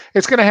embarrass me.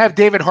 It's going to have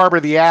David Harbour,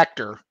 the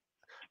actor.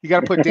 You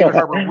got to put David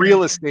Harbour,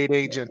 real estate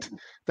agent.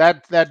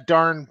 That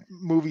darn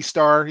movie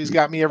star. He's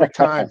got me every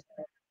time.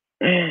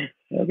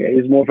 Okay,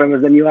 he's more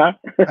famous than you are.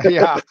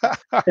 Yeah.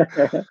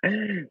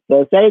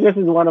 So say this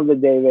is one of the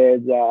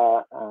David's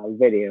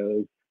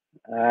videos,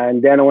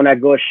 and then when I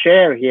go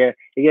share here,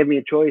 he gave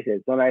me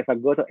choices. So now if I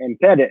go to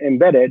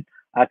embedded,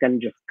 I can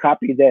just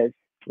copy this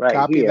right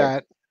Copy here,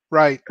 that.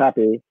 Right.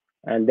 copy,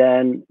 and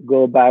then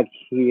go back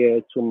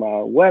here to my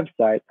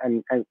website.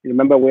 And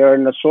remember, we're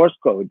in the source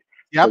code,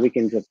 so Yep. we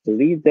can just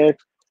delete this,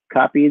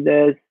 copy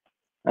this,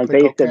 and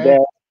Click paste it OK.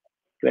 there.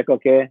 Click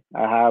OK.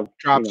 I have,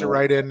 Drops it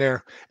right in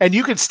there. And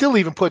you can still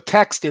even put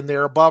text in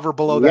there above or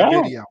below that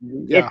yeah, video.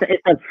 Yeah.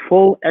 it's a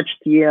full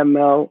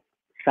HTML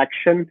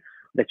section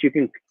that you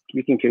can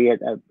create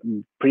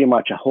pretty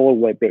much a whole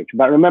web page.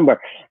 But remember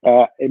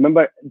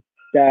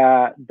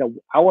the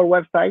our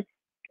website,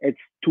 it's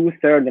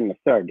 2/3 and a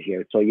third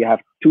here. So you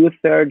have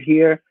 2/3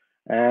 here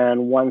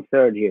and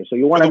 1/3 here. So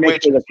you For want the to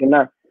make sure widget. that you're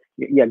not,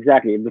 yeah,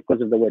 exactly,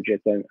 because of the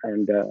widget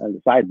and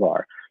the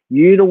sidebar.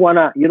 You don't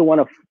wanna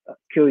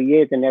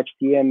create an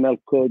HTML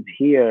code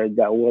here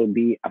that will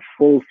be a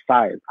full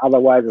size.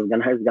 Otherwise, it's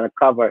gonna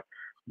cover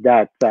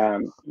that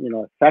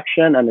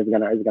section, and it's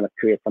gonna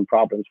create some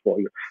problems for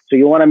you. So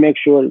you want to make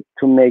sure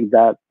to make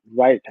that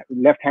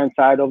left hand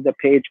side of the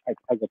page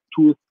as a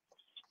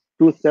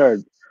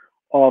 2/3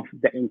 of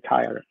the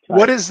entire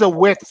What site. is the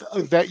width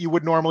that you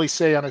would normally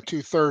say on a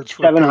 2/3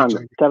 for a page?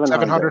 700, 700,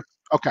 700?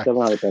 Okay.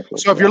 700 pixels.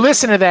 So if Yeah, you're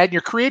listening to that and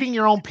you're creating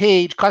your own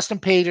page, custom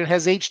page, and it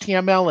has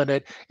HTML in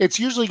it, it's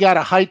usually got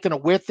a height and a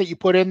width that you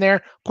put in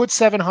there. Put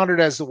 700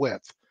 as the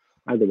width.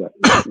 either way.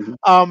 Yeah.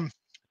 Mm-hmm.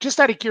 Just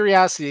out of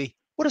curiosity,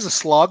 what is a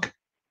slug?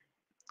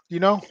 You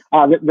know?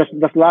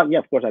 The slug, yeah,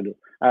 of course I do.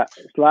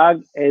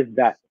 Slug is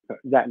that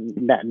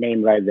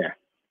name right there.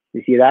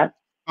 You see that?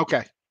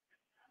 Okay.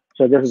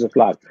 So this is a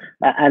slug,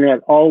 and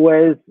it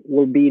always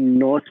will be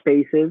no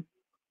spaces.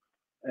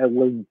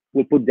 We'll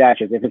put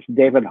dashes. If it's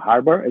David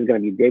Harbor, it's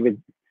going to be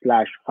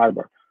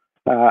David/Harbor,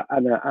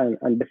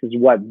 and this is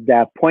what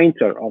the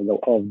pointer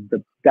of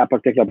that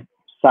particular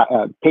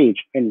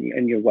page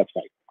in your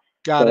website.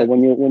 Got So it.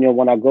 when you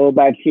want to go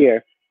back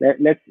here,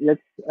 let's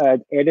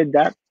edit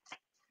that.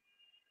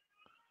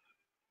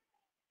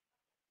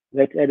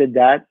 Let's edit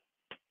that,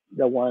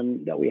 the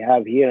one that we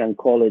have here, and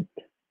call it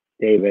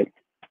David.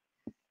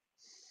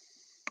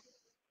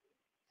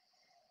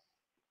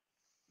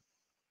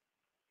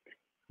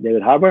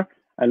 David Harbor,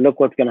 and look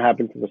what's going to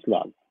happen to the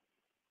slug.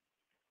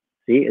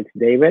 See, it's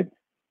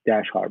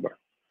David-Harbor.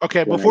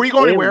 Okay. When I Before you go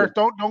save anywhere, it,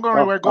 don't go oh,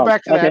 anywhere. Go oh,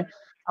 back to okay, that.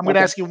 I'm going to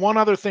okay, ask you one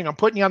other thing. I'm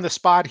putting you on the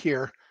spot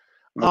here.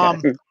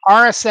 okay.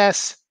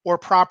 RSS or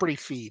property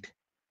feed.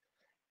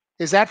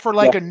 Is that for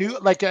like Yeah, a new,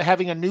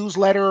 having a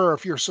newsletter, or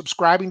if you're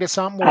subscribing to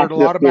something where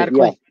it'll absolutely. Yeah,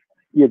 automatically?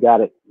 you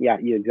got it. Yeah,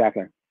 you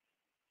exactly.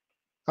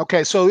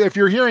 Okay, so if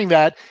you're hearing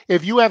that,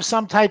 if you have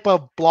some type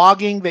of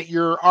blogging that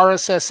you're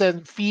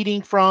RSS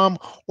feeding from,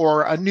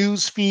 or a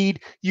news feed,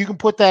 you can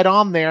put that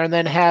on there and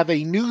then have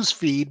a news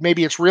feed.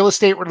 Maybe it's real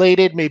estate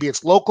related, maybe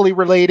it's locally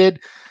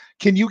related.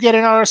 Can you get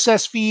an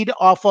RSS feed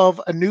off of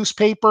a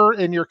newspaper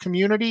in your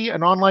community,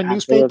 an online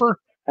Absolutely. newspaper?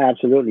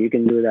 Absolutely, you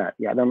can do that.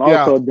 Yeah, then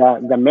Yeah, also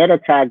the meta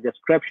tag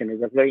description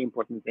is a very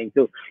important thing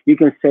too. You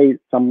can say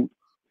some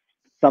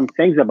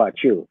things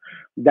about you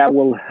that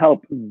will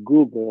help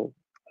Google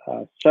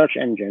search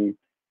engine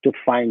to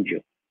find you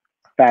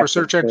for faster.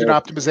 search engine So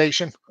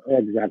optimization.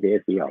 exactly,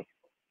 SEO.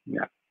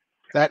 Yeah,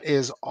 That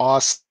is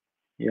awesome.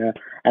 yeah,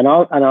 and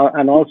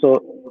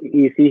also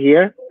you see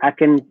here, I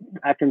can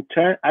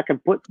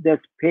put this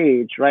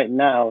page right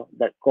now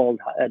that called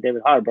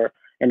David Harbor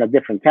in a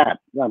different tab.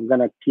 I'm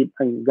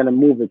gonna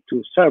move it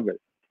to service.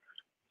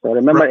 So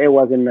remember, Right. it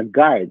was in the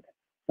guide.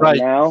 So Right.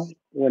 now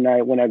when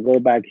I go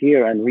back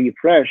here and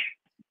refresh,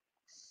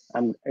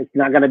 it's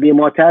not going to be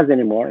Motaz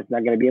anymore. It's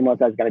not going to be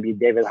Motaz. It's going to be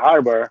David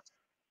Harbor,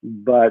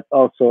 but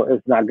also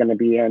it's not going to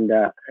be in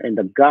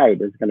the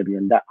guide. It's going to be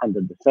in that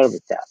under the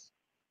service tab.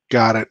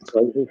 Got it.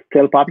 So it's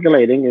still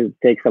populating. It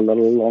takes a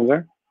little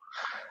longer.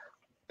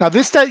 Now,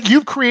 that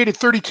you've created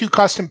 32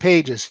 custom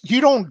pages.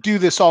 You don't do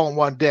this all in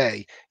one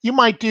day. You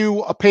might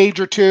do a page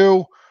or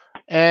two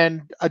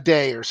and a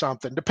day or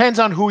something. Depends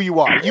on who you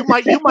are. You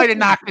might have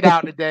knocked it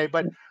out in a day,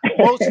 but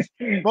most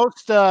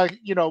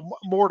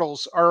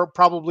mortals are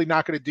probably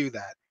not going to do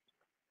that.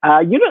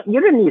 You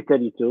don't need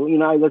 32.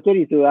 The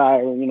 32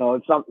 are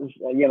some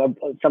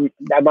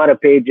the amount of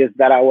pages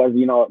that I was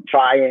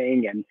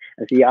trying and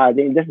see.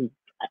 This is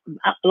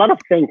a lot of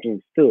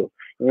thinking too.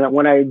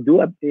 When I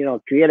do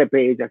create a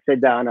page, I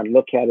sit down and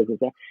look at it and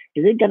say,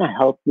 is it gonna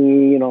help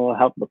me?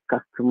 Help the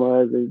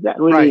customers? Is that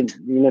really Right.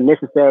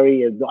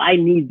 necessary? Do I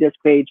need this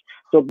page?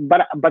 So,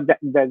 but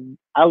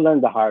I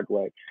learned the hard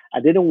way. I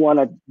didn't want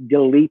to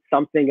delete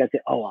something and say,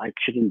 oh, I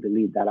shouldn't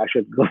delete that. I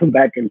should go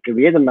back and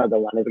create another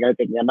one. It's gonna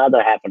take me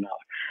another half an hour.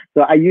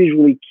 So I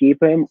usually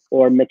keep him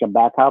or make a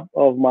backup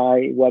of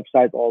my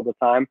website all the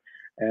time.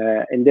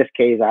 In this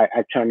case,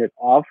 I turn it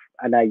off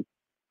and I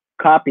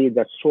copy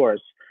the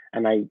source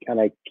and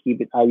I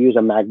keep it. I use a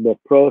MacBook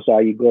Pro, so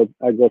I go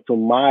to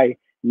my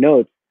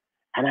notes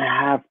and I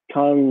have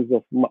tons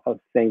of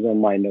things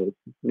on my notes.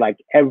 Like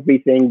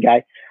everything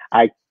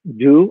I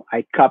do,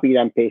 I copy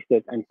and paste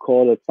it and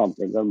call it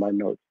something on my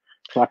notes.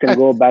 So I can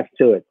go back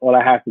to it. All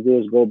I have to do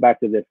is go back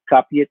to this,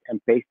 copy it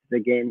and paste it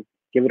again,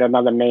 give it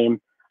another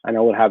name, and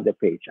I will have the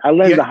page. I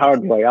learned Yeah, the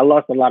hard way. I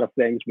lost a lot of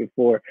things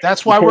before.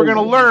 that's why we're going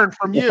to learn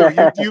from you.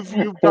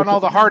 You've done all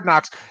the hard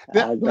knocks.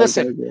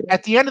 Listen,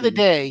 at the end of the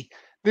day,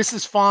 this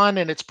is fun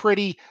and it's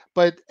pretty,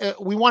 but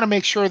we want to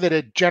make sure that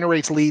it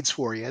generates leads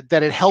for you,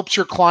 that it helps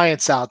your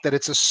clients out, that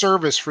it's a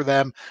service for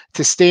them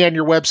to stay on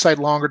your website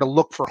longer to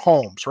look for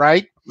homes,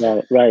 right?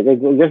 Right, right.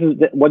 This is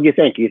what do you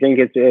think? You think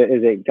it's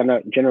is it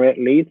gonna generate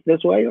leads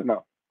this way or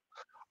no?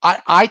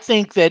 I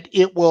think that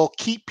it will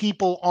keep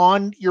people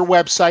on your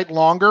website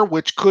longer,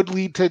 which could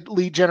lead to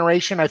lead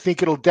generation. I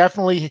think it'll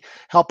definitely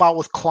help out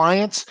with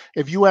clients.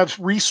 If you have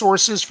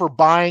resources for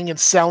buying and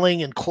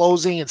selling and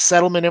closing and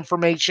settlement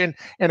information,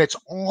 and it's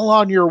all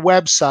on your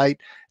website,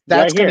 Right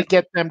that's going to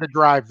here. get them to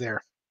drive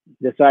there.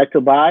 Decide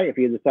to buy. If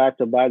you decide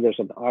to buy, there's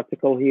an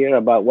article here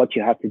about what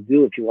you have to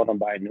do if you want to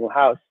buy a new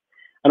house.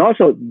 And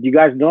also, you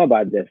guys know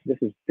about this. This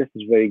is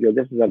very good.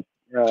 This is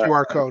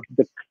QR code.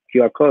 the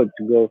QR code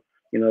to go,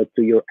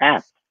 to your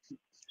app,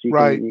 so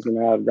Right. you can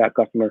have that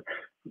customer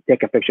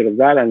take a picture of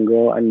that and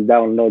go and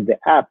download the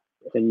app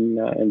in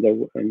their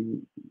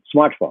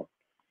smartphone.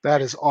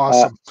 That is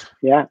awesome.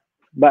 Yeah,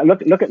 but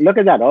look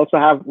at that. Also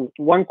have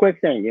one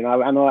quick thing.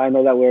 I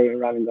know that we're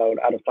running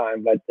out of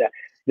time, but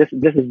this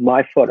is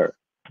my footer.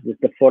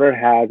 The footer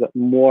has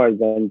more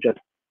than just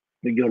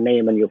your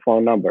name and your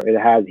phone number. It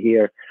has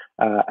here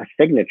a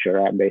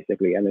signature,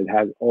 basically, and it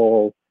has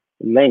all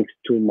links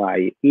to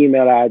my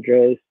email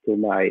address, to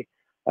my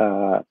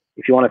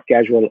if you want to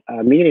schedule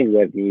a meeting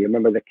with me.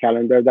 Remember the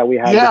calendar that we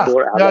had Yeah.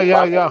 before? I have a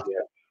Yeah. pop-up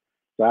here.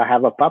 So I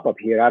have a pop-up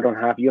here. You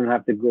don't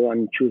have to go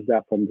and choose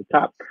that from the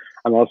top.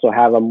 And also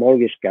have a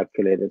mortgage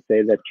calculator.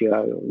 Say that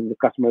the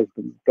customer is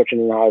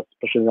purchasing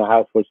a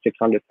house for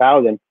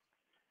 600,000,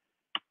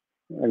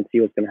 and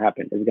see what's going to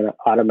happen. It's going to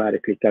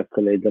automatically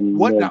calculate the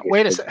What?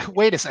 mortgage.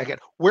 Wait a second.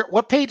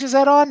 What page is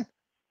that on?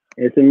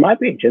 It's in my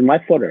page, in my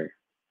footer.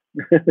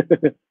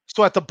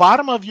 So at the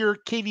bottom of your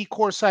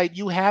KVCore site,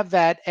 you have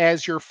that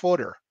as your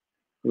footer.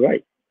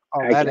 Right.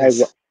 Oh, that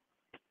is,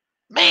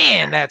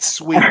 man, that's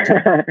sweet.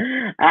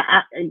 If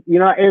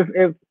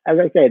as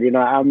I said,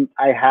 I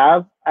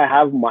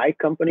have my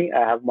company. I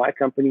have my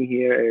company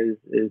here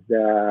is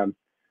the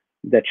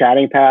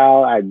Chatting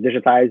Pal. I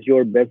digitize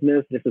your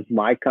business. This is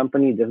my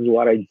company. This is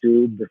what I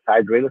do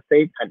besides real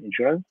estate and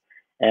insurance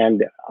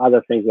and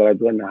other things that I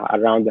do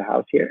around the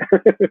house here.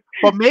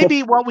 But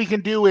maybe what we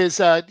can do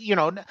is,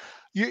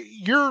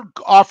 you're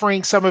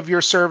offering some of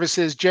your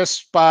services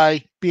just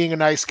by being a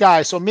nice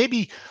guy. So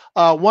maybe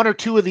one or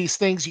two of these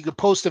things you could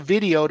post a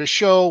video to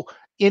show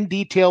in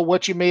detail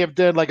what you may have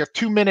done, like a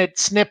 2-minute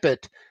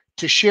snippet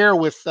to share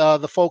with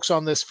the folks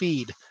on this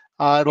feed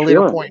at a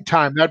later point in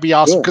time. That'd be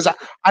awesome, because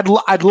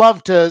I'd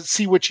love to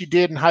see what you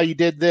did and how you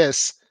did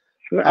this.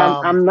 Sure.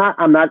 I'm not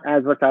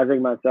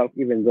advertising myself,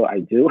 even though I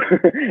do.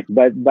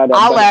 but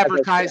I'll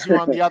advertise you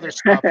on the other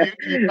stuff. You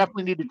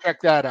definitely need to check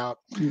that out.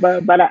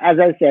 But as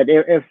I said,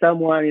 if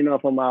someone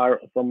from our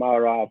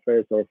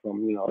office or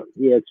from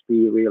EXP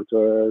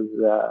Realtors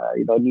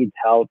needs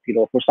help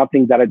for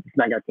something that it's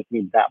not going to take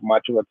me that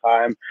much of a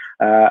time,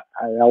 I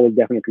will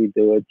definitely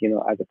do it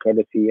as a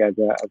courtesy, as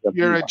a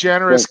you're a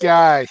generous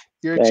guy.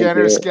 You're a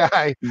generous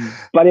guy.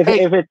 But if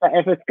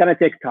it's gonna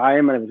take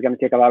time and if it's gonna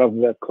take a lot of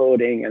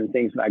coding and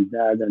things like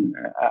that, then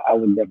I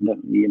would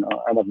definitely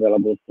I'm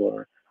available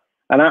for.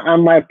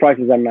 And my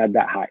prices are not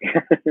that high.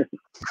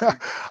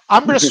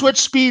 I'm going to switch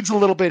speeds a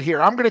little bit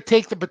here. I'm going to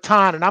take the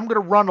baton and I'm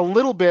going to run a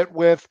little bit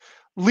with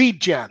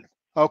lead gen.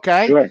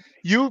 Okay. Sure.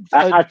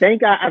 I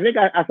thought I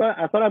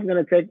was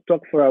going to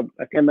talk for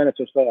 10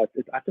 minutes or so.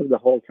 I took the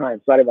whole time.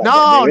 Sorry about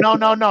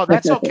that. No.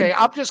 That's okay.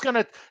 I'm just going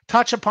to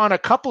touch upon a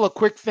couple of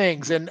quick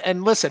things.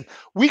 And listen,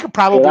 we could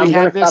probably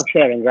have this. Stop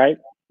sharing, right?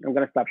 I'm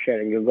going to stop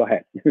sharing. You go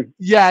ahead.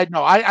 Yeah,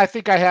 no, I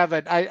think I have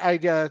it. I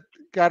got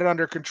it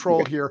under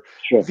control here.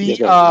 Sure.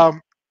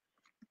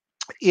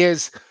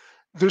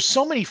 There's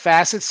so many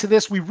facets to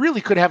this. We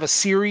really could have a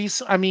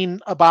series. I mean,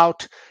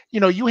 about,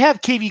 you have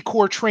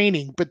KVCore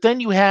training, but then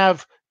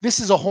this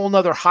is a whole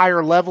nother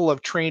higher level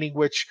of training,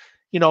 which,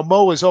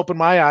 Mo has opened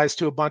my eyes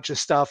to a bunch of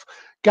stuff.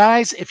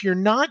 Guys, if you're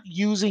not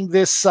using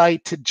this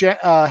site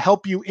to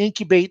help you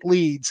incubate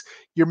leads,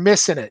 you're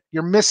missing it.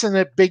 You're missing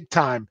it big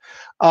time.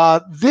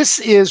 This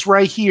is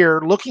right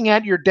here, looking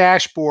at your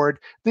dashboard.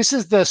 This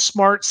is the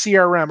smart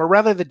CRM, or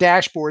rather the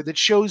dashboard that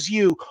shows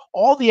you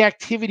all the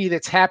activity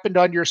that's happened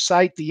on your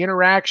site, the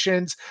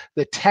interactions,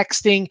 the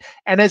texting.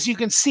 And as you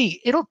can see,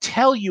 it'll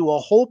tell you a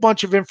whole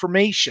bunch of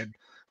information.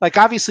 Like,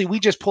 obviously, we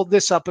just pulled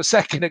this up a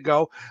second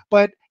ago,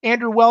 but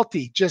Andrew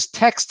Welty just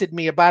texted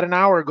me about an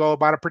hour ago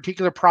about a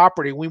particular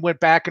property. We went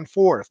back and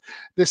forth.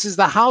 This is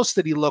the house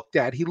that he looked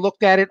at. He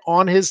looked at it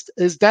on his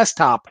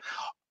desktop.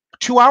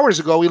 2 hours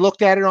ago, he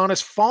looked at it on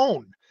his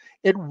phone.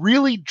 It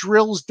really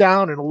drills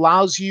down and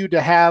allows you to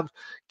have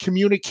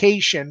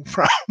communication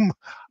from,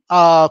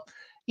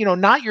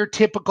 not your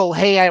typical,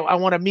 hey, I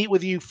want to meet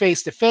with you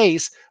face to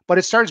face, but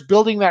it starts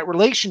building that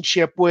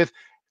relationship with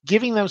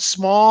giving them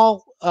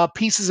small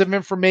pieces of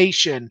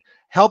information,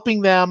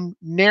 helping them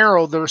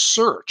narrow their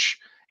search.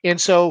 And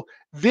so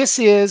this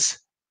is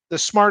the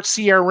smart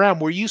CRM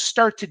where you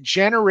start to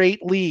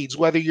generate leads,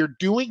 whether you're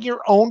doing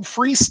your own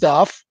free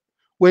stuff,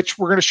 which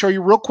we're going to show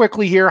you real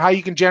quickly here how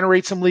you can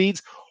generate some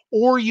leads,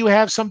 or you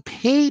have some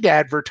paid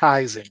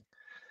advertising.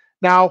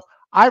 Now,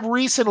 I've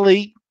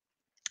recently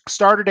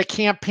started a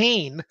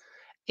campaign,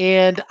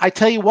 and I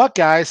tell you what,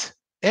 guys,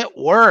 it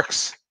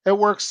works. It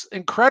works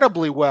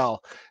incredibly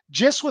well.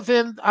 Just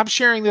within, I'm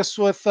sharing this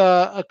with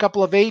a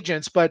couple of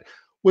agents, but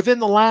within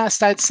the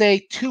last, I'd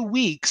say 2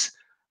 weeks,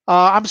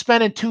 I'm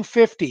spending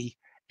 250,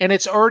 and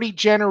it's already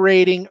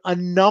generating a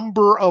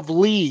number of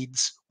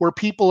leads where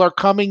people are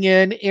coming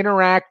in,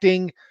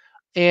 interacting,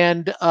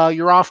 and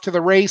you're off to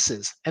the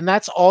races. And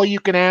that's all you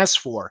can ask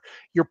for.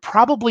 You're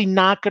probably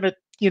not going to,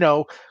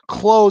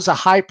 close a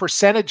high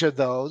percentage of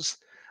those.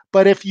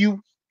 But if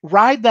you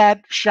ride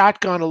that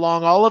shotgun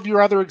along all of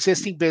your other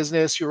existing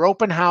business, your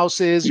open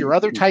houses, your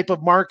other type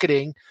of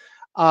marketing,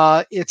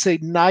 it's a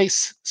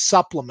nice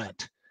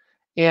supplement.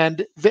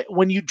 And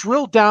when you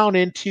drill down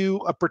into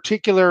a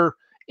particular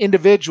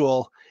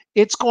individual,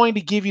 it's going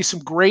to give you some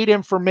great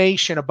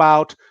information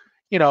about,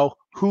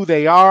 who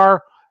they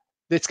are.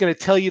 It's going to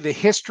tell you the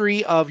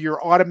history of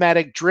your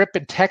automatic drip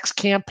and text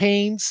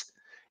campaigns.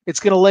 It's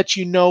going to let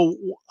you know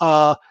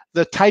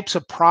the types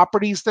of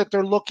properties that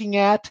they're looking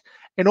at.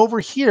 And over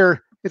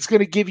here, it's going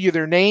to give you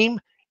their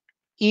name,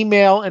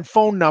 email, and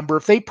phone number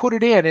if they put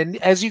it in. And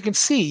as you can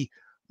see,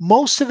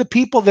 most of the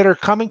people that are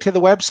coming to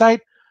the website,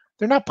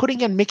 they're not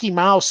putting in Mickey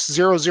Mouse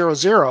 000.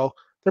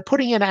 They're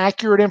putting in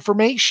accurate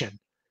information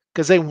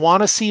because they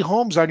want to see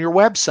homes on your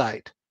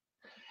website.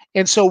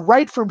 And so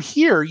right from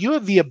here, you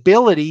have the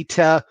ability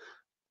to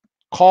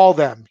call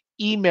them,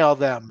 email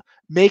them,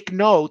 make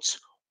notes,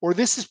 or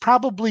this is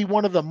probably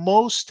one of the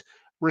most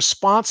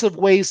responsive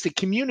ways to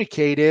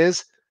communicate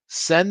is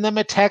send them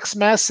a text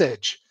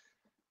message.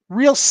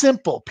 Real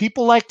simple.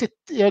 People like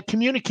to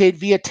communicate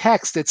via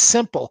text. It's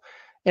simple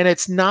and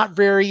it's not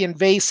very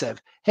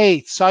invasive.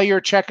 Hey, saw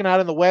you're checking out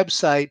on the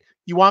website.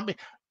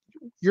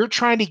 You're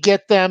trying to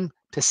get them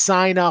to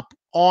sign up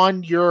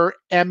on your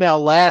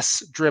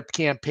MLS drip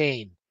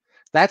campaign.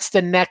 That's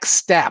the next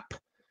step.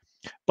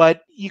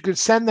 But you can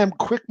send them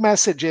quick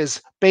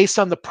messages based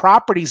on the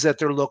properties that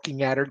they're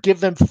looking at or give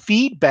them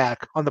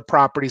feedback on the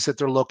properties that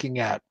they're looking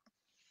at.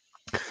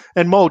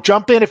 And Mo,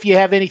 jump in if you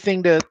have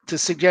anything to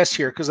suggest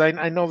here, because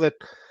I know that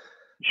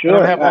Sure. I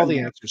don't have all the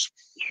answers.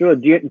 Sure.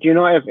 Do you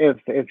know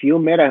if you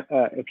made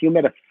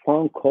a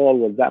phone call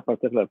with that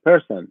particular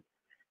person,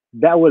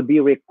 that will be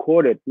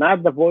recorded,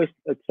 not the voice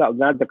itself,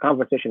 not the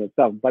conversation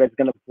itself, but it's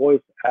gonna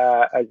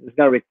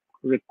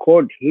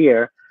record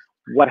here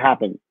what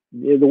happened.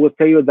 It will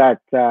tell you that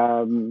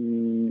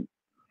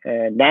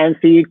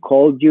Nancy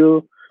called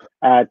you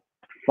at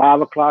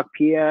 5 o'clock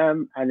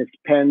p.m. and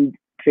spent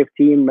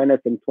 15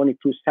 minutes and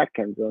 22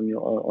 seconds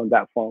on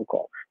that phone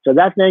call. So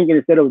that's saying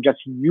instead of just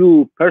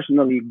you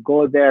personally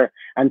go there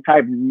and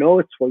type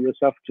notes for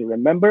yourself to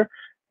remember,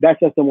 that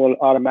system will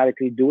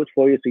automatically do it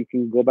for you. So you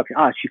can go back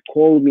and, she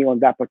called me on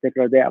that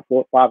particular day at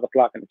 5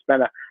 o'clock and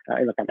spent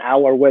like an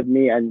hour with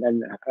me. And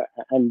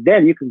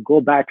then you can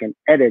go back and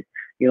edit.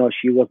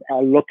 She was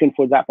looking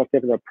for that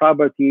particular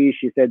property.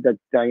 She said that,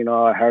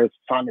 her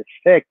son is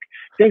sick,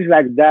 things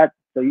like that.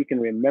 So you can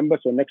remember.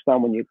 So next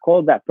time when you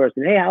call that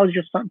person, hey, how's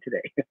your son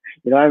today?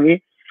 You know what I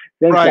mean?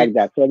 Things like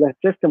that. So the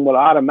system will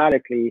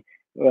automatically,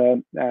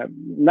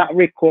 not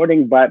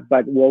recording, but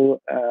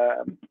will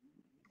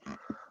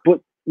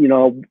put,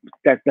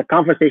 that the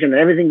conversation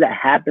and everything that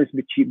happens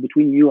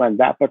between you and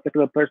that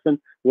particular person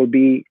will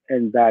be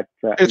in that.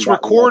 It's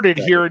recorded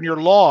here in your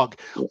log.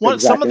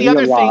 Some of the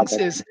other things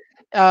is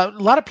a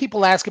lot of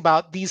people ask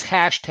about these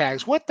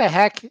hashtags. What the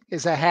heck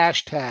is a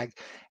hashtag?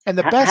 And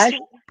the best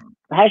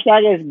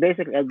hashtag is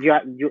basically.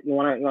 You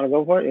want to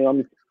go for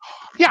it?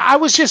 Yeah,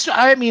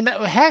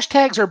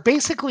 hashtags are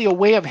basically a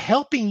way of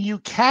helping you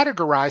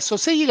categorize. So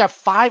say you got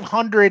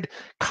 500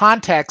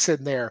 contacts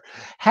in there.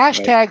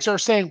 Hashtags are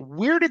saying,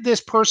 where did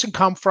this person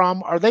come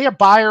from? Are they a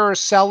buyer or a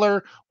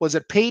seller? Was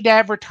it paid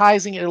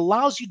advertising? It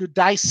allows you to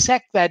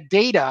dissect that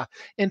data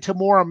into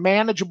more a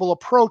manageable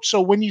approach.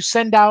 So when you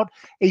send out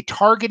a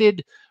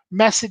targeted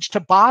message to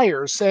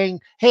buyers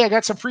saying, hey, I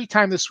got some free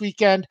time this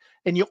weekend,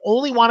 and you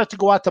only want it to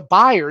go out to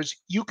buyers,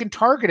 you can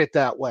target it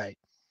that way.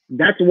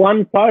 That's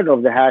one part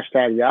of the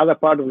hashtag. The other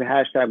part of the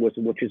hashtag,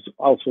 which is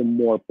also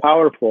more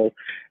powerful,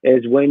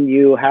 is when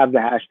you have the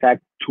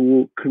hashtag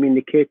to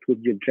communicate with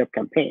your drip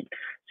campaign.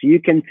 So you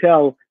can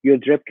tell your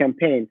drip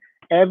campaign,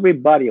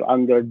 everybody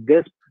under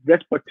this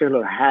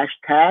particular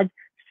hashtag,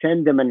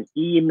 send them an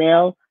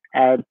email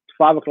at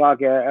 5 o'clock,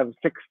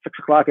 6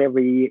 o'clock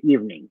every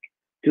evening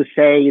to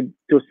say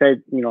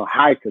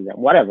hi to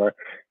them, whatever.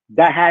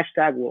 That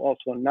hashtag will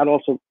also not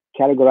also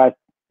categorize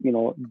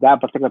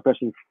that particular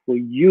person for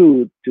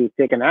you to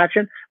take an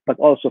action, but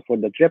also for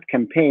the drip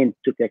campaign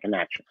to take an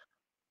action.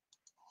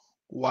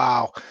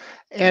 Wow.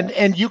 Yeah.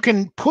 And you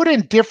can put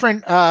in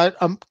different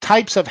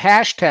types of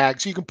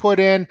hashtags. You can put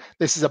in,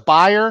 this is a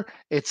buyer,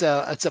 it's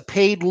a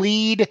paid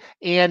lead,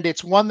 and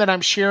it's one that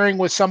I'm sharing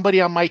with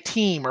somebody on my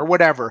team or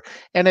whatever.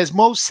 And as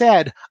Mo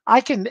said,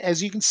 I can,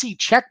 as you can see,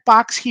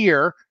 checkbox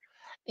here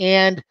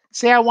and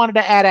say I wanted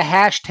to add a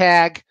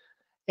hashtag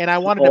and I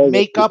wanted to All those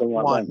make up people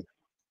want one. one.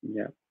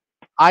 Yeah.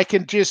 I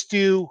can just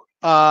do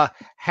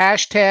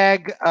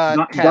hashtag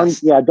Don't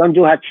test. yeah, don't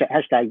do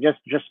hashtag. Just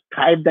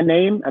type the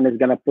name and it's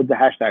gonna put the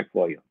hashtag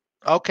for you.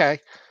 Okay.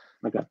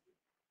 Okay.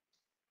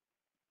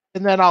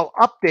 And then I'll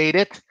update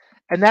it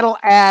and that'll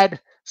add.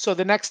 So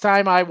the next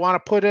time I want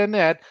to put in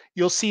that,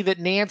 you'll see that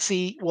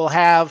Nancy will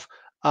have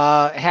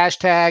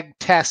hashtag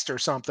test or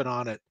something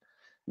on it.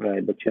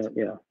 Right. But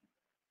yeah.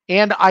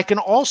 And I can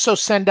also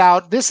send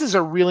out, this is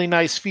a really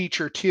nice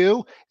feature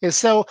too, is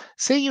so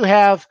say you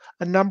have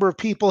a number of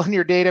people in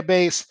your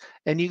database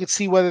and you can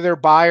see whether they're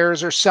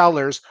buyers or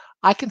sellers.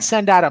 I can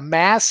send out a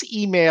mass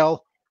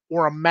email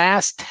or a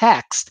mass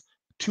text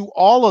to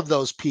all of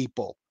those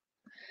people.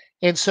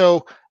 And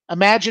so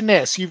imagine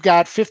this, you've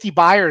got 50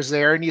 buyers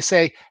there and you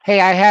say,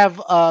 hey, I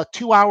have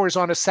 2 hours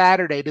on a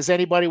Saturday. Does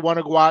anybody want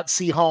to go out and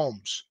see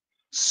homes?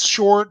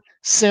 Short,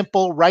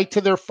 simple, right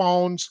to their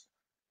phones.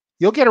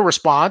 You'll get a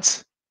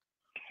response.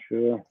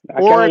 Sure.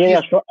 Can Or I if give you,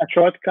 you a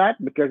shortcut?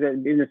 Because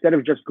instead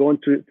of just going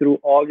through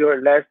all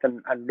your list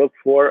and look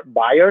for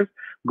buyers,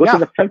 go to yeah,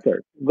 the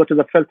filter. Go to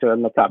the filter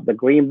on the top, the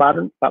green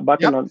button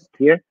yep, on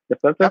here, the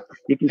filter. yep,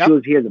 You can yep.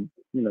 choose here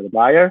the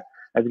buyer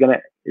is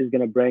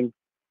gonna bring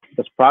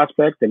this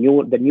prospect, the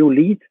new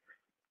lead.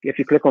 If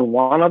you click on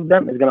one of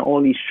them, it's gonna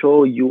only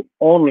show you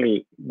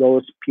only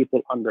those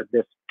people under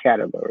this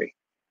category.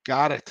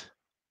 Got it.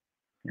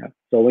 Yeah.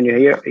 So when you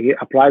here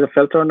apply the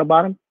filter on the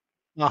bottom,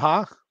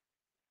 Uh-huh.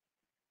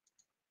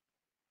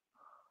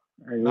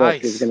 and look,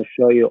 it's Nice. going to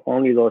show you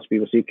only those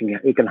people. So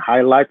you can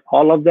highlight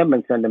all of them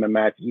and send them a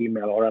mass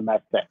email or a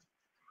mass text.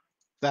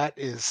 That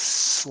is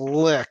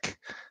slick.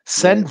 Yeah,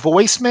 Send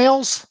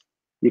voicemails.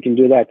 you can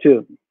do that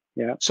too.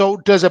 Yeah, So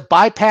does it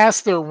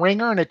bypass their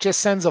ringer and it just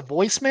sends a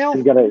voicemail?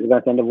 it's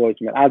gonna send a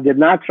voicemail. I did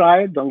not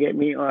try it. Don't get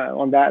me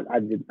on that. I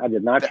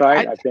did not try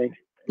it. I, I think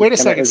wait a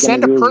second. it's gonna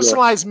Send a use your.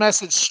 personalized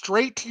message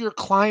straight to your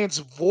client's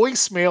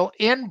voicemail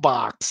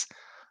inbox.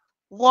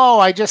 Whoa,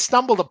 I just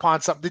stumbled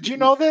upon something. Did you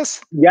know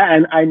this? Yeah,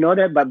 and I know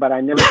that, but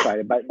I never tried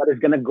it. But it's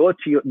gonna go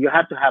to you. You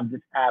have to have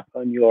this app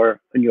on your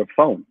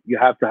phone. You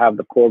have to have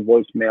the core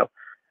voicemail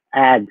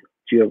add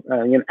to your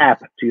app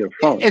to your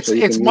phone, so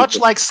you It's can use much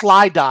this. like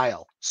slide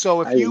dial.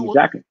 So if you,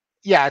 Exactly.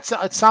 yeah,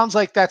 it sounds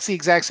like that's the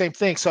exact same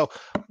thing. So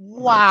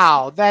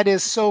wow, that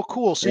is so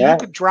cool. So you Yeah,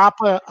 could drop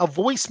a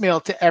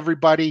voicemail to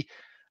everybody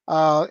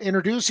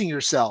introducing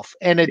yourself,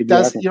 and it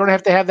does. exactly. You don't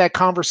have to have that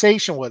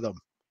conversation with them.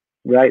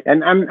 Right,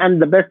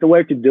 and the best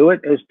way to do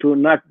it is to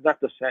not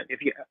to send.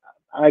 If you,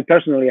 I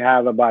personally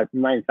have about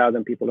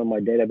 9,000 people in my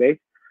database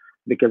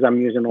because I'm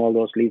using all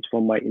those leads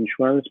for my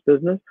insurance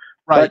business.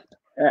 Right. But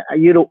I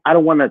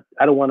don't want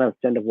to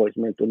send a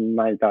voicemail to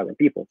 9,000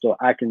 people. So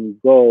I can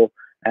go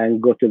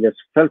to this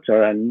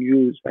filter and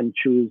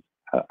choose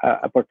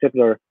a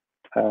particular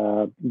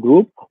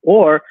group,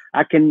 or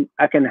I can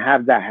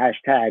have that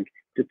hashtag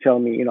to tell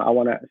me, I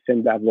want to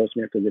send that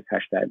voicemail to this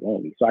hashtag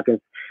only. So I can,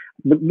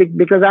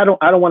 because I don't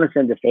want to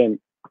send the same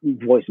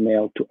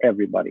voicemail to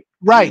everybody.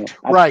 Right.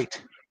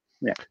 Right.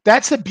 Yeah,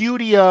 That's the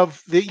beauty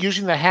of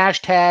using the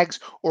hashtags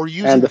or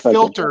using and the the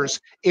filter. filters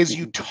is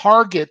you Mhm.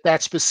 target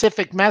that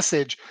specific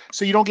message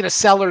so you don't get a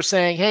seller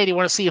saying, "Hey, do you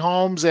want to see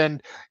homes?"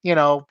 and,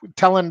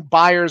 telling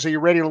buyers, "Are you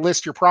ready to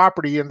list your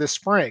property in this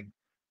spring?"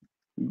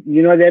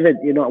 David,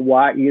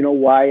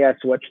 why I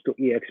switched to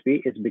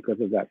EXP? It's because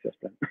of that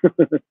system,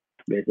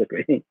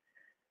 basically.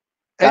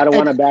 I And, don't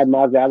want and to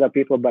badmouth the other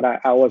people, but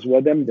I was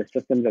with them. The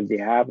system that they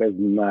have is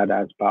not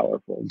as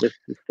powerful. This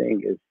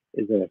thing is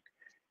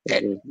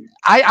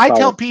I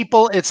tell powerful.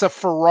 people it's a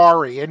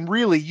Ferrari, and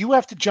really you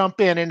have to jump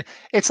in, and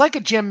it's like a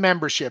gym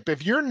membership.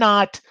 If you're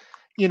not,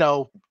 you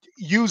know,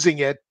 using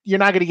it, you're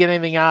not going to get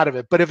anything out of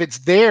it. But if it's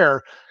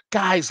there,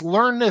 guys,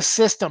 learn this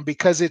system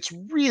because it's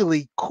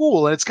really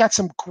cool and it's got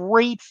some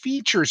great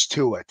features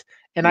to it.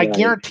 And I Right,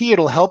 guarantee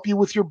it'll help you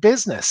with your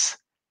business.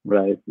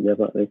 right,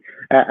 definitely.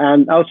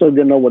 And also,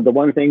 what the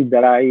one thing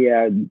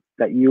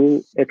that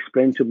you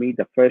explained to me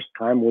the first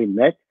time we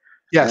met,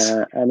 Yes.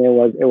 and it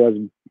was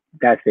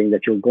that thing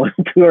that you're going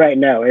through right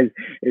now is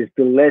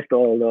to list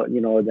all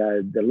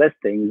the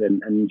listings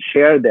and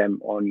share them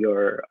on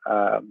your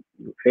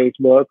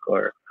Facebook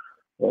or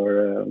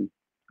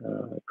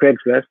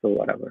Craigslist or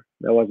whatever.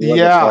 That was a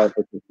Yeah.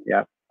 powerful thing.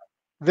 Yeah.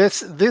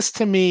 This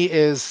to me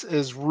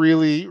is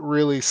really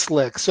really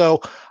slick.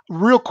 So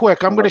real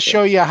quick, I'm going to Powerful.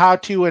 show you how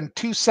to in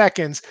 2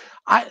 seconds.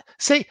 I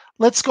say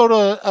let's go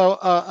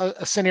to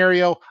a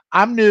scenario.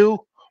 I'm new,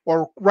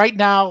 or right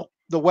now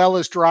the well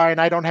is dry and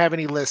I don't have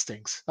any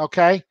listings.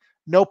 Okay,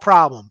 no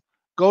problem.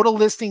 Go to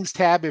listings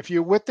tab. If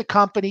you're with the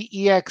company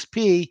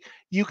EXP,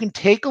 you can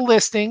take a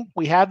listing.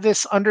 We have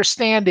this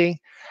understanding,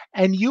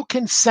 and you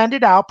can send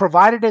it out,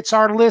 provided it's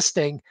our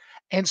listing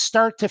and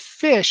start to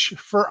fish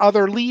for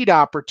other lead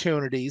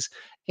opportunities.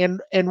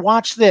 and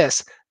watch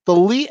this. The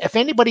lead, if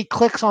anybody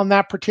clicks on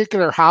that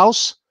particular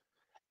house,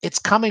 it's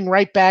coming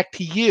right back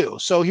to you.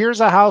 So here's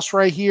a house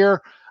right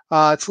here.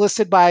 It's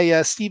listed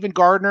by Stephen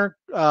Gardner,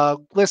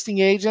 listing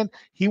agent.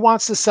 He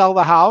wants to sell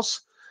the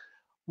house.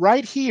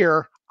 Right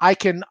here, I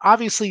can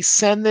obviously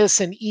send this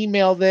and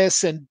email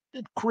this and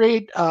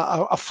create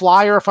a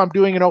flyer if I'm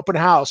doing an open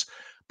house.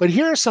 But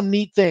here are some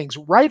neat things.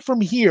 Right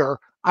from here,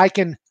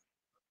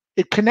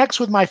 it connects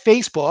with my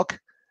Facebook.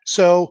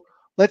 So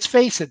let's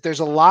face it, there's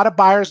a lot of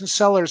buyers and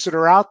sellers that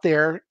are out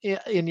there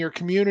in your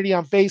community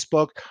on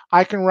Facebook.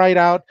 I can write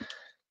out,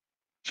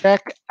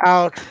 check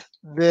out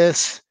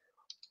this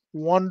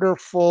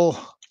wonderful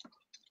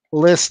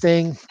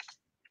listing.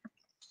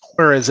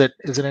 Where is it?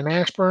 Is it in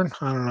Ashburn?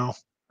 I don't know.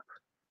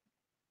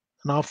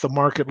 An off the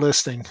market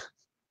listing.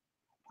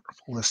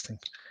 Listing.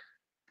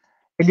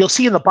 And you'll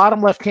see in the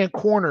bottom left-hand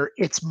corner,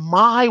 it's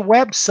my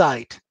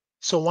website.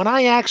 So when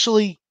I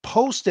actually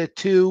post it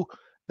to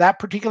that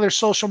particular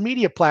social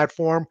media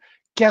platform,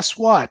 guess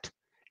what?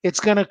 It's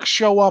going to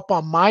show up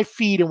on my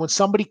feed. And when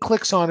somebody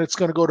clicks on it, it's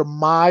going to go to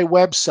my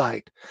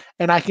website.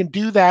 And I can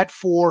do that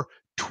for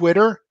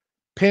Twitter,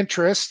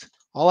 Pinterest.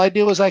 All I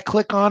do is I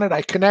click on it,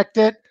 I connect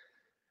it,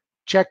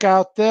 check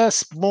out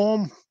this,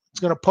 boom, it's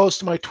going to post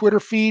to my Twitter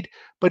feed.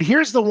 But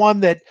here's the one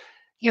that,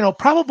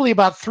 probably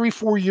about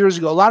 3-4 years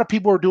ago, a lot of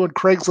people were doing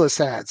Craigslist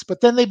ads,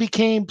 but then they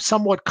became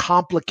somewhat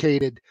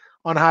complicated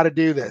on how to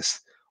do this.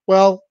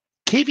 Well,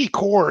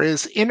 KVCore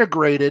is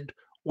integrated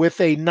with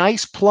a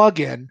nice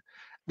plugin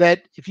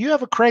that if you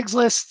have a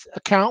Craigslist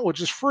account,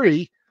 which is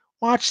free,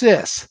 watch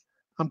this.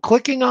 I'm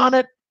clicking on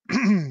it.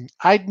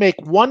 I'd make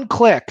one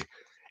click.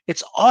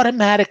 It's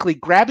automatically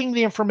grabbing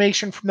the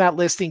information from that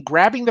listing,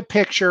 grabbing the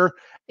picture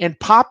and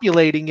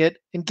populating it.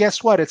 And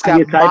guess what? It's Are got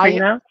you typing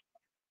now?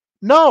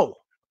 No,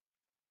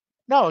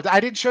 I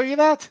didn't show you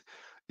that.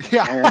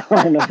 Yeah. I just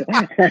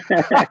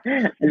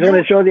want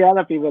to show the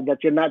other people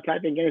that you're not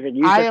typing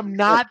anything. I am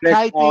not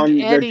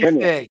typing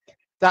anything.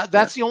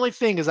 That's the only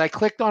thing is I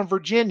clicked on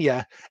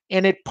Virginia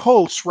and it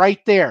posts right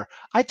there.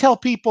 I tell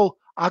people,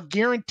 I'll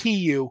guarantee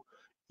you,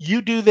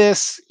 you do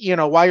this,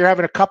 while you're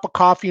having a cup of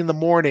coffee in the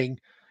morning,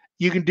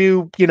 you can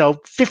do,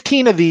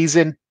 15 of these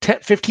in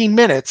 15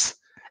 minutes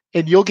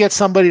and you'll get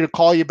somebody to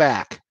call you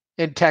back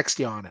and text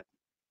you on it.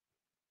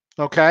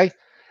 Okay.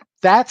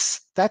 That's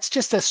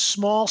just a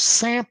small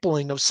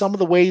sampling of some of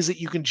the ways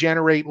that you can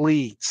generate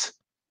leads.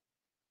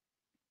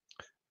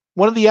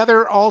 One of the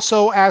other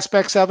also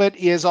aspects of it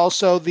is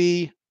also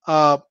the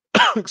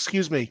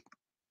excuse me,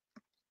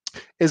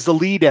 is the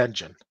lead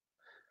engine.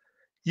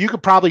 You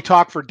could probably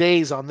talk for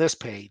days on this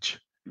page.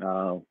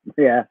 Oh,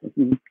 yeah.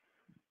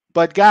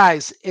 But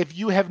guys, if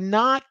you have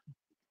not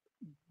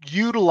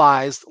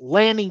utilized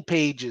landing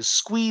pages,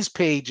 squeeze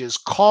pages,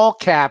 call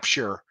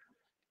capture,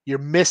 you're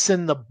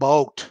missing the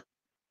boat.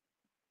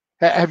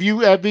 Have you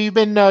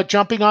been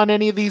jumping on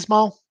any of these,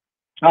 Mo?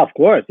 Of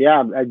course,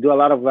 yeah. I do a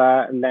lot of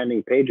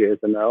landing pages,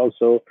 and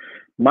also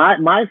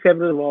my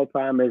favorite of all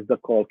time is the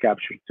call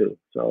capture too.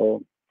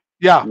 So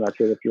yeah, I'm not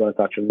sure if you want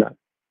to touch on that.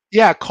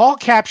 Yeah, call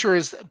capture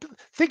is,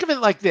 think of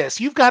it like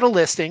this. You've got a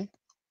listing.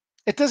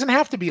 It doesn't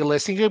have to be a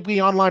listing. It could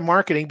be online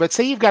marketing, but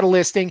say you've got a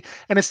listing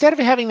and instead of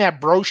having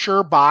that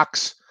brochure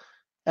box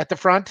at the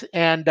front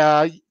and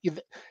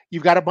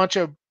you've got a bunch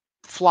of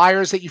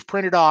flyers that you've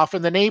printed off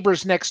and the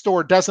neighbors next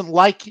door doesn't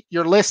like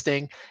your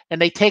listing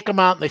and they take them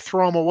out and they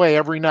throw them away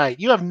every night.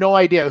 You have no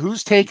idea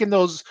who's taking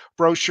those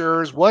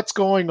brochures, what's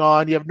going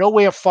on. You have no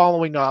way of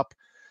following up.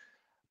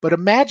 But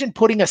imagine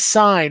putting a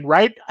sign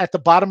right at the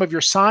bottom of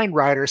your sign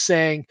writer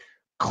saying,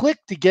 click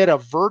to get a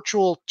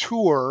virtual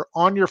tour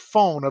on your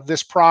phone of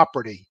this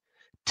property.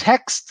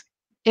 Text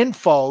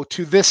info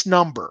to this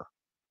number.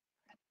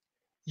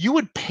 You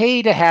would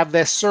pay to have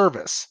this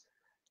service.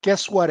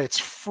 Guess what? It's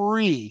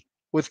free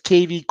with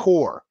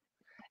KVCore.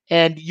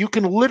 And you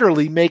can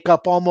literally make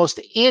up almost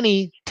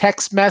any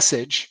text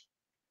message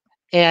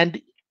and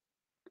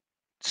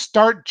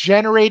start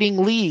generating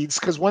leads,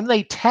 because when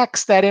they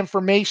text that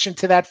information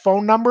to that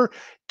phone number,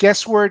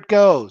 guess where it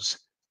goes?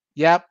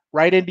 Yep,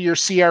 right into your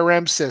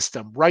CRM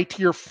system, right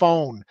to your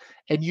phone,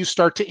 and you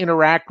start to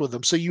interact with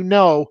them. So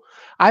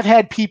I've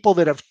had people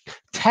that have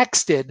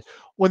texted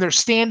when they're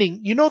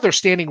standing, they're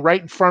standing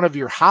right in front of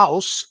your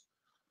house.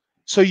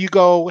 So you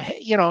go,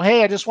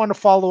 hey, I just want to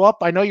follow up.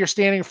 I know you're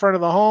standing in front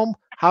of the home.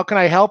 How can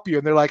I help you?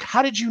 And they're like,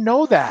 how did you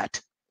know that?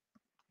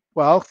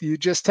 Well, you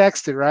just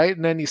texted, right?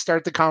 And then you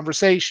start the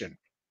conversation.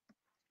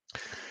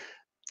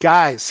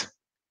 Guys,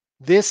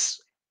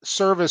 this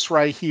service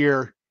right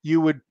here,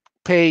 you would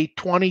pay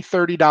 $20,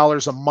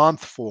 $30 a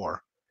month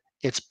for.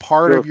 It's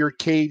part of your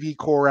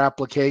KVCore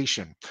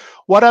application.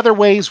 What other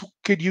ways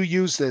could you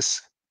use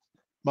this,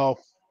 Mo?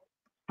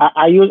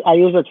 I use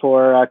it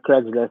for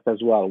Craigslist as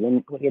well.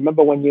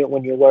 Remember when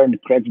you were in the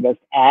Craigslist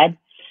ad,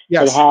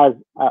 yes, it has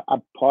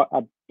a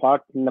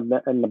part in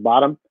the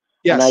bottom,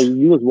 yes, and I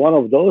use one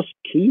of those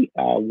key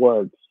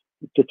words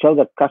to tell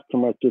the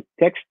customer to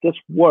text this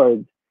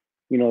word,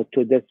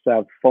 to this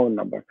phone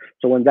number.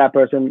 So when that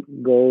person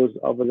goes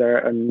over there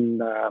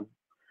and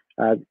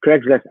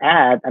Craigslist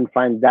ad and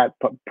find that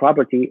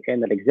property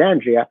in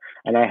Alexandria,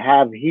 and I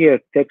have here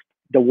text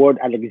the word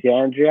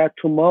Alexandria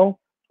to Mo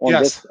on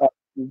this Yes.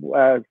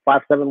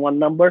 571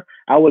 number,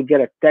 I will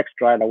get a text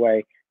right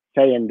away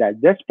saying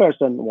that this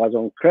person was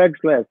on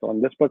Craigslist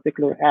on this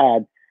particular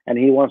ad and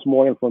he wants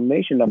more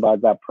information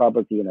about that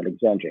property in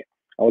Alexandria.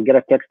 I will get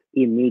a text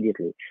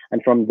immediately.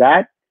 And from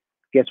that,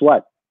 guess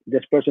what?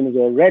 This person is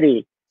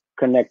already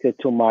connected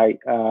to my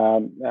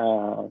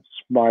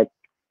smart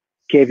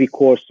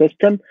KVCore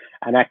system,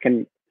 and I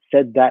can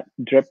set that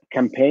drip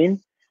campaign,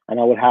 and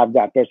I will have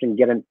that person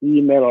get an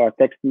email or a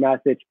text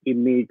message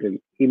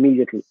immediately.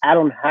 Immediately, I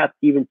don't have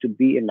even to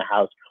be in the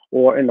house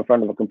or in the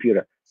front of a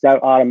computer.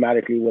 That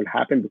automatically will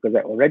happen because I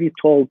already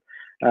told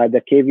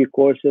the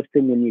KVCore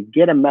system when you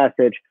get a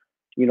message,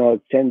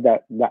 send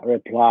that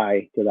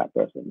reply to that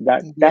person.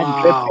 That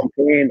drip Wow.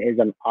 campaign is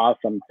an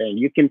awesome thing.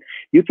 You can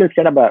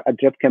set up a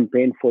drip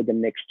campaign for the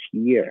next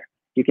year.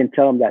 You can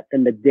tell them that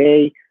in the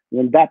day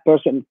when that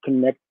person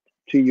connects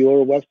to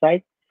your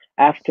website,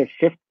 after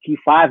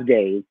 55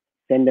 days,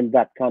 send them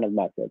that kind of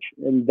message.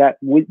 And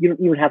you don't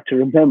even have to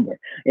remember.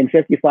 In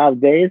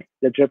 55 days,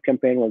 the drip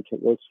campaign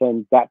will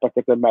send that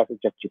particular message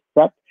that you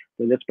set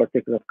to this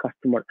particular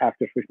customer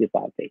after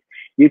 55 days.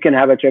 You can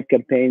have a drip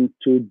campaign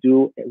to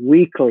do a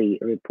weekly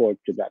report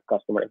to that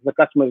customer. If the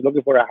customer is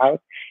looking for a house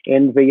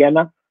in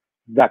Vienna,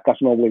 that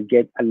customer will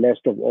get a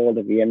list of all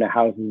the Vienna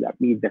houses that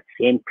meet the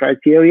same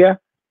criteria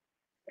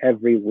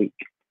every week.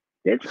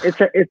 It's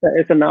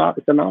an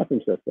awesome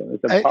system.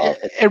 It's a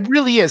powerful It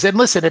really is. And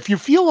listen, if you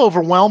feel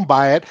overwhelmed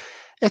by it,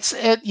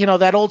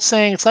 that old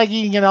saying, it's like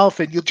eating an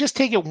elephant. You'll just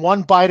take it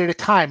one bite at a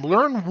time.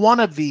 Learn one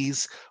of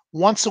these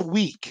once a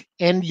week,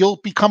 and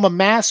you'll become a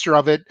master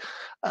of it.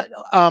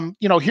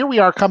 Here we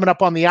are coming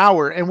up on the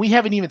hour, and we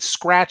haven't even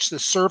scratched the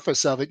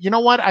surface of it. You know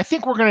what? I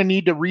think we're going to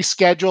need to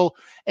reschedule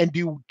and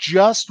do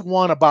just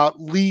one about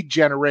lead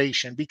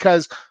generation,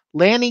 because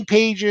landing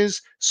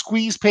pages,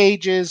 squeeze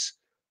pages,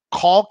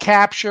 call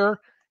capture,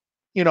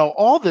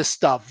 all this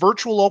stuff,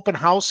 virtual open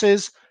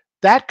houses,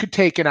 that could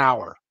take an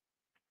hour.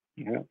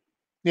 yeah.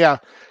 Yeah.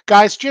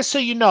 Guys, just so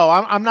you know,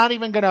 I'm not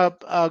even going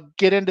to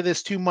get into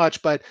this too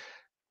much, but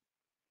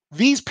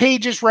these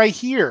pages right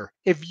here,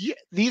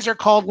 these are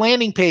called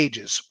landing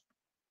pages.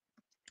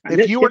 And If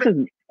this, you were this to,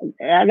 is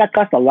that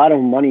costs a lot of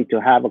money to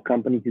have a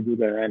company to do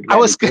their I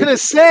was landing going to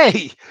pages.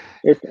 say,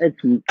 It's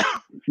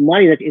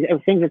money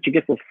things that you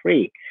get for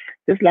free.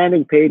 This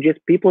landing pages,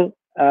 people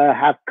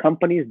have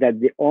companies that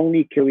they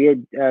only create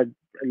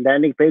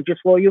landing pages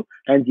for you,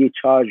 and they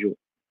charge you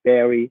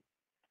very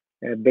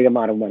big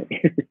amount of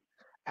money.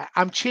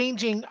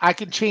 I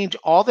can change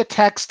all the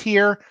text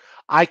here.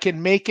 I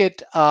can make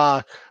it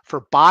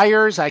for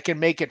buyers. I can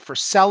make it for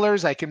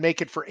sellers. I can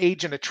make it for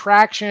agent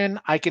attraction.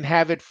 I can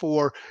have it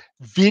for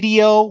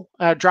video,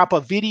 drop a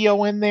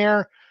video in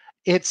there.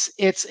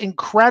 It's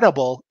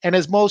incredible. And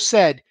as Mo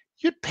said,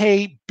 you'd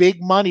pay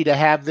big money to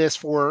have this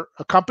for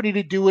a company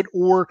to do it,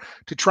 or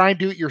to try and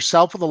do it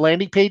yourself with a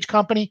landing page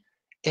company.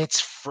 It's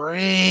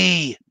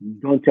free.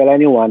 Don't tell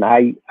anyone.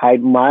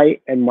 In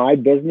my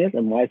business,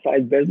 in my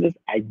side business,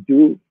 I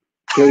do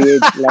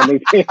create landing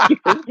pages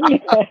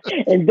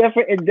in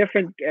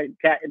different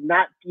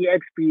not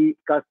EXP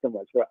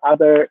customers for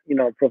other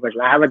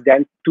professionals. I have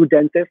two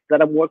dentists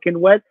that I'm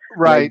working with,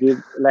 and I Right.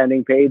 do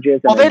landing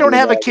pages Well, and I they don't do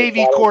have a the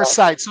follow KVCore up.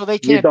 site, so they We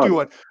can't don't. do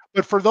it.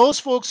 But for those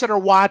folks that are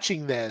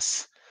watching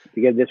this,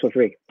 You get this for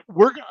free.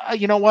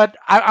 you know what?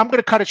 I'm going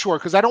to cut it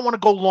short because I don't want to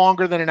go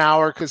longer than an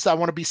hour, because I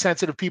want to be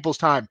sensitive to people's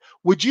time.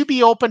 Would you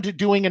be open to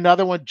doing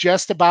another one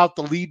just about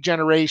the lead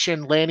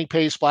generation, landing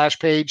page, splash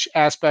page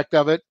aspect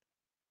of it?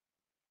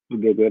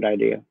 Would be a good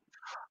idea.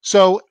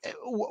 So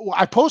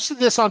I posted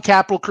this on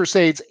Capital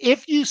Crusades.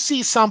 If you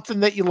see something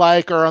that you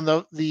like, or on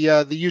the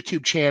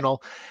YouTube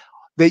channel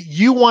that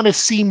you want to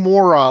see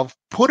more of,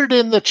 put it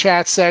in the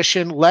chat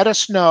session. Let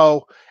us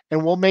know,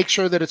 and we'll make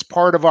sure that it's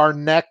part of our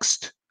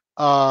next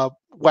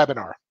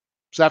webinar.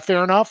 Is that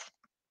fair enough?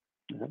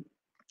 Yeah.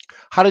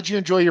 How did you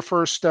enjoy your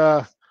first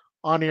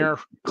on-air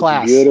It's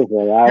class?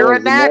 beautiful. I You're was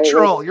a nervous.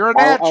 natural. You're a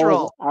I was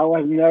natural. I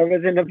was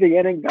nervous in the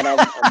beginning, but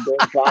I'm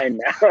doing fine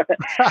now.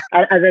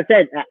 As I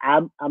said,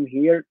 I'm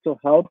here to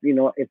help.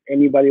 If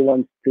anybody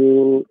wants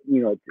to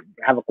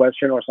have a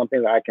question or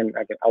something, I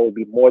will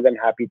be more than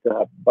happy to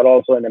help. But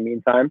also in the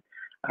meantime,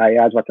 I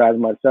advertise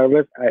my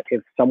service.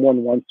 If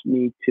someone wants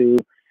me to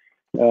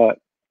uh,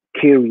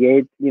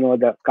 create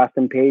the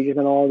custom pages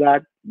and all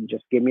that,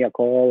 just give me a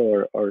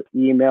call or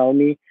email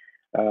me.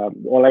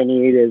 All I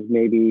need is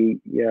maybe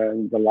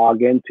the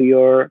login to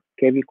your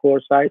KVCore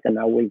site, and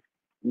I will,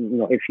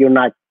 if you're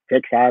not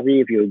tech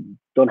savvy, if you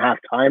don't have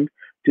time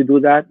to do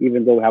that,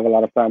 even though we have a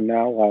lot of time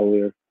now while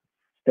we're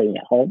staying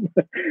at home,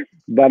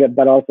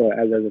 but also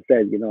as I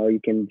said, you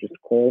can just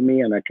call me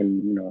and I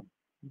can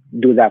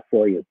do that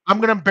for you. I'm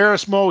going to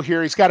embarrass Mo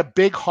here. He's got a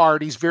big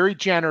heart. He's very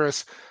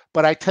generous,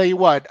 but I tell you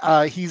what,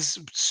 he's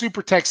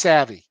super tech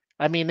savvy.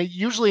 I mean,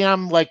 usually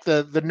I'm like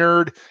the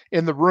nerd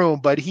in the room,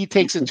 but he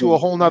takes it to a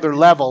whole nother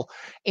level.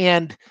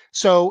 And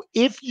so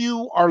if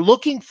you are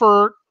looking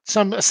for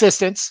some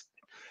assistance,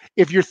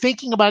 if you're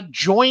thinking about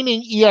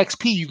joining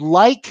EXP, you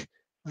like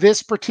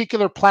this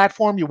particular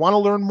platform, you want to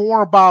learn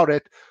more about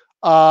it,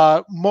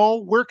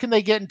 Mo, where can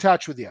they get in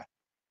touch with you?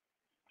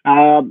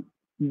 Um,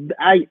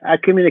 I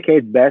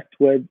communicate best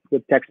with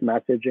text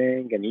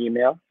messaging and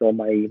email. So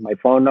my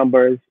phone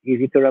number is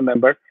easy to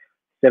remember: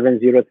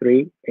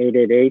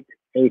 703-888-8608.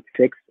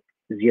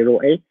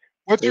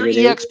 What's your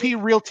 888.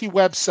 EXP Realty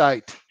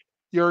website?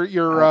 Your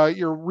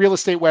real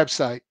estate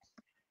website.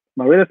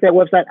 My real estate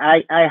website.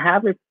 I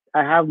have it.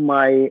 I have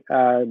my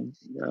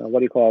what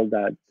do you call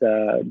that?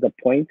 The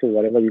point or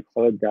whatever you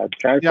call it, the Yeah,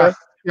 transfer.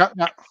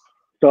 yeah.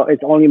 So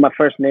it's only my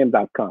first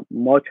name.com,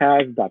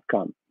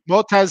 motaz.com, and,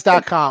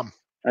 Motez.com.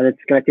 and it's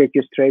gonna take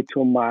you straight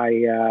to my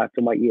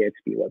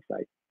EXP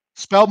website.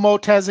 Spell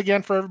Motez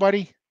again for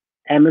everybody.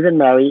 M as in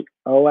Mary,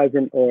 O as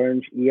in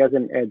Orange, E as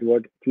in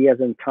Edward, T as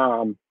in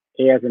Tom,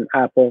 A as in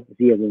Apple,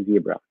 Z as in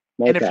Zebra.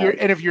 Motaz.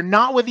 And if you're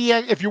not with the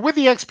if you're with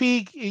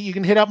EXP, you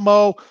can hit up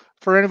Mo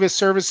for any of his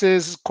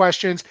services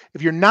questions.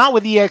 If you're not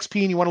with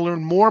EXP and you want to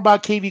learn more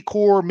about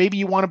KVCore, maybe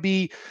you want to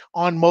be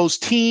on Mo's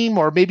team,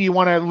 or maybe you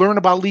want to learn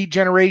about lead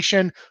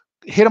generation,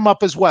 hit him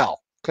up as well,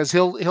 because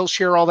he'll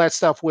share all that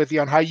stuff with you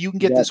on how you can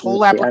get this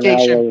whole Definitely. And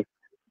application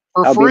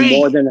for I'll be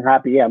more free. than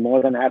happy. Yeah,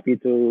 more than happy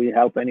to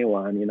help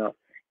anyone.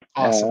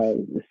 Awesome.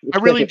 I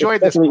really Especially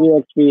enjoyed this,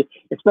 Mo.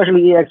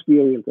 especially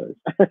EXP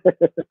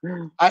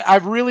realtors.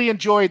 I've really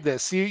enjoyed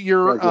this. Thank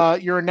you.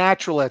 You're a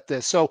natural at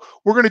this. So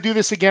we're going to do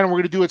this again. We're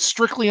going to do it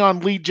strictly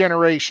on lead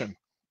generation.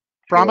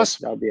 Sure, Promise?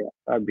 that'll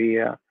be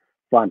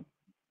fun.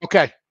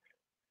 Okay.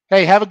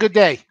 Hey, have a good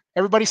day.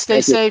 Everybody stay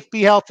Thank you. safe,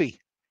 be healthy.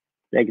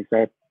 Thank you,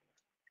 sir.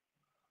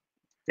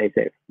 Stay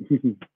safe.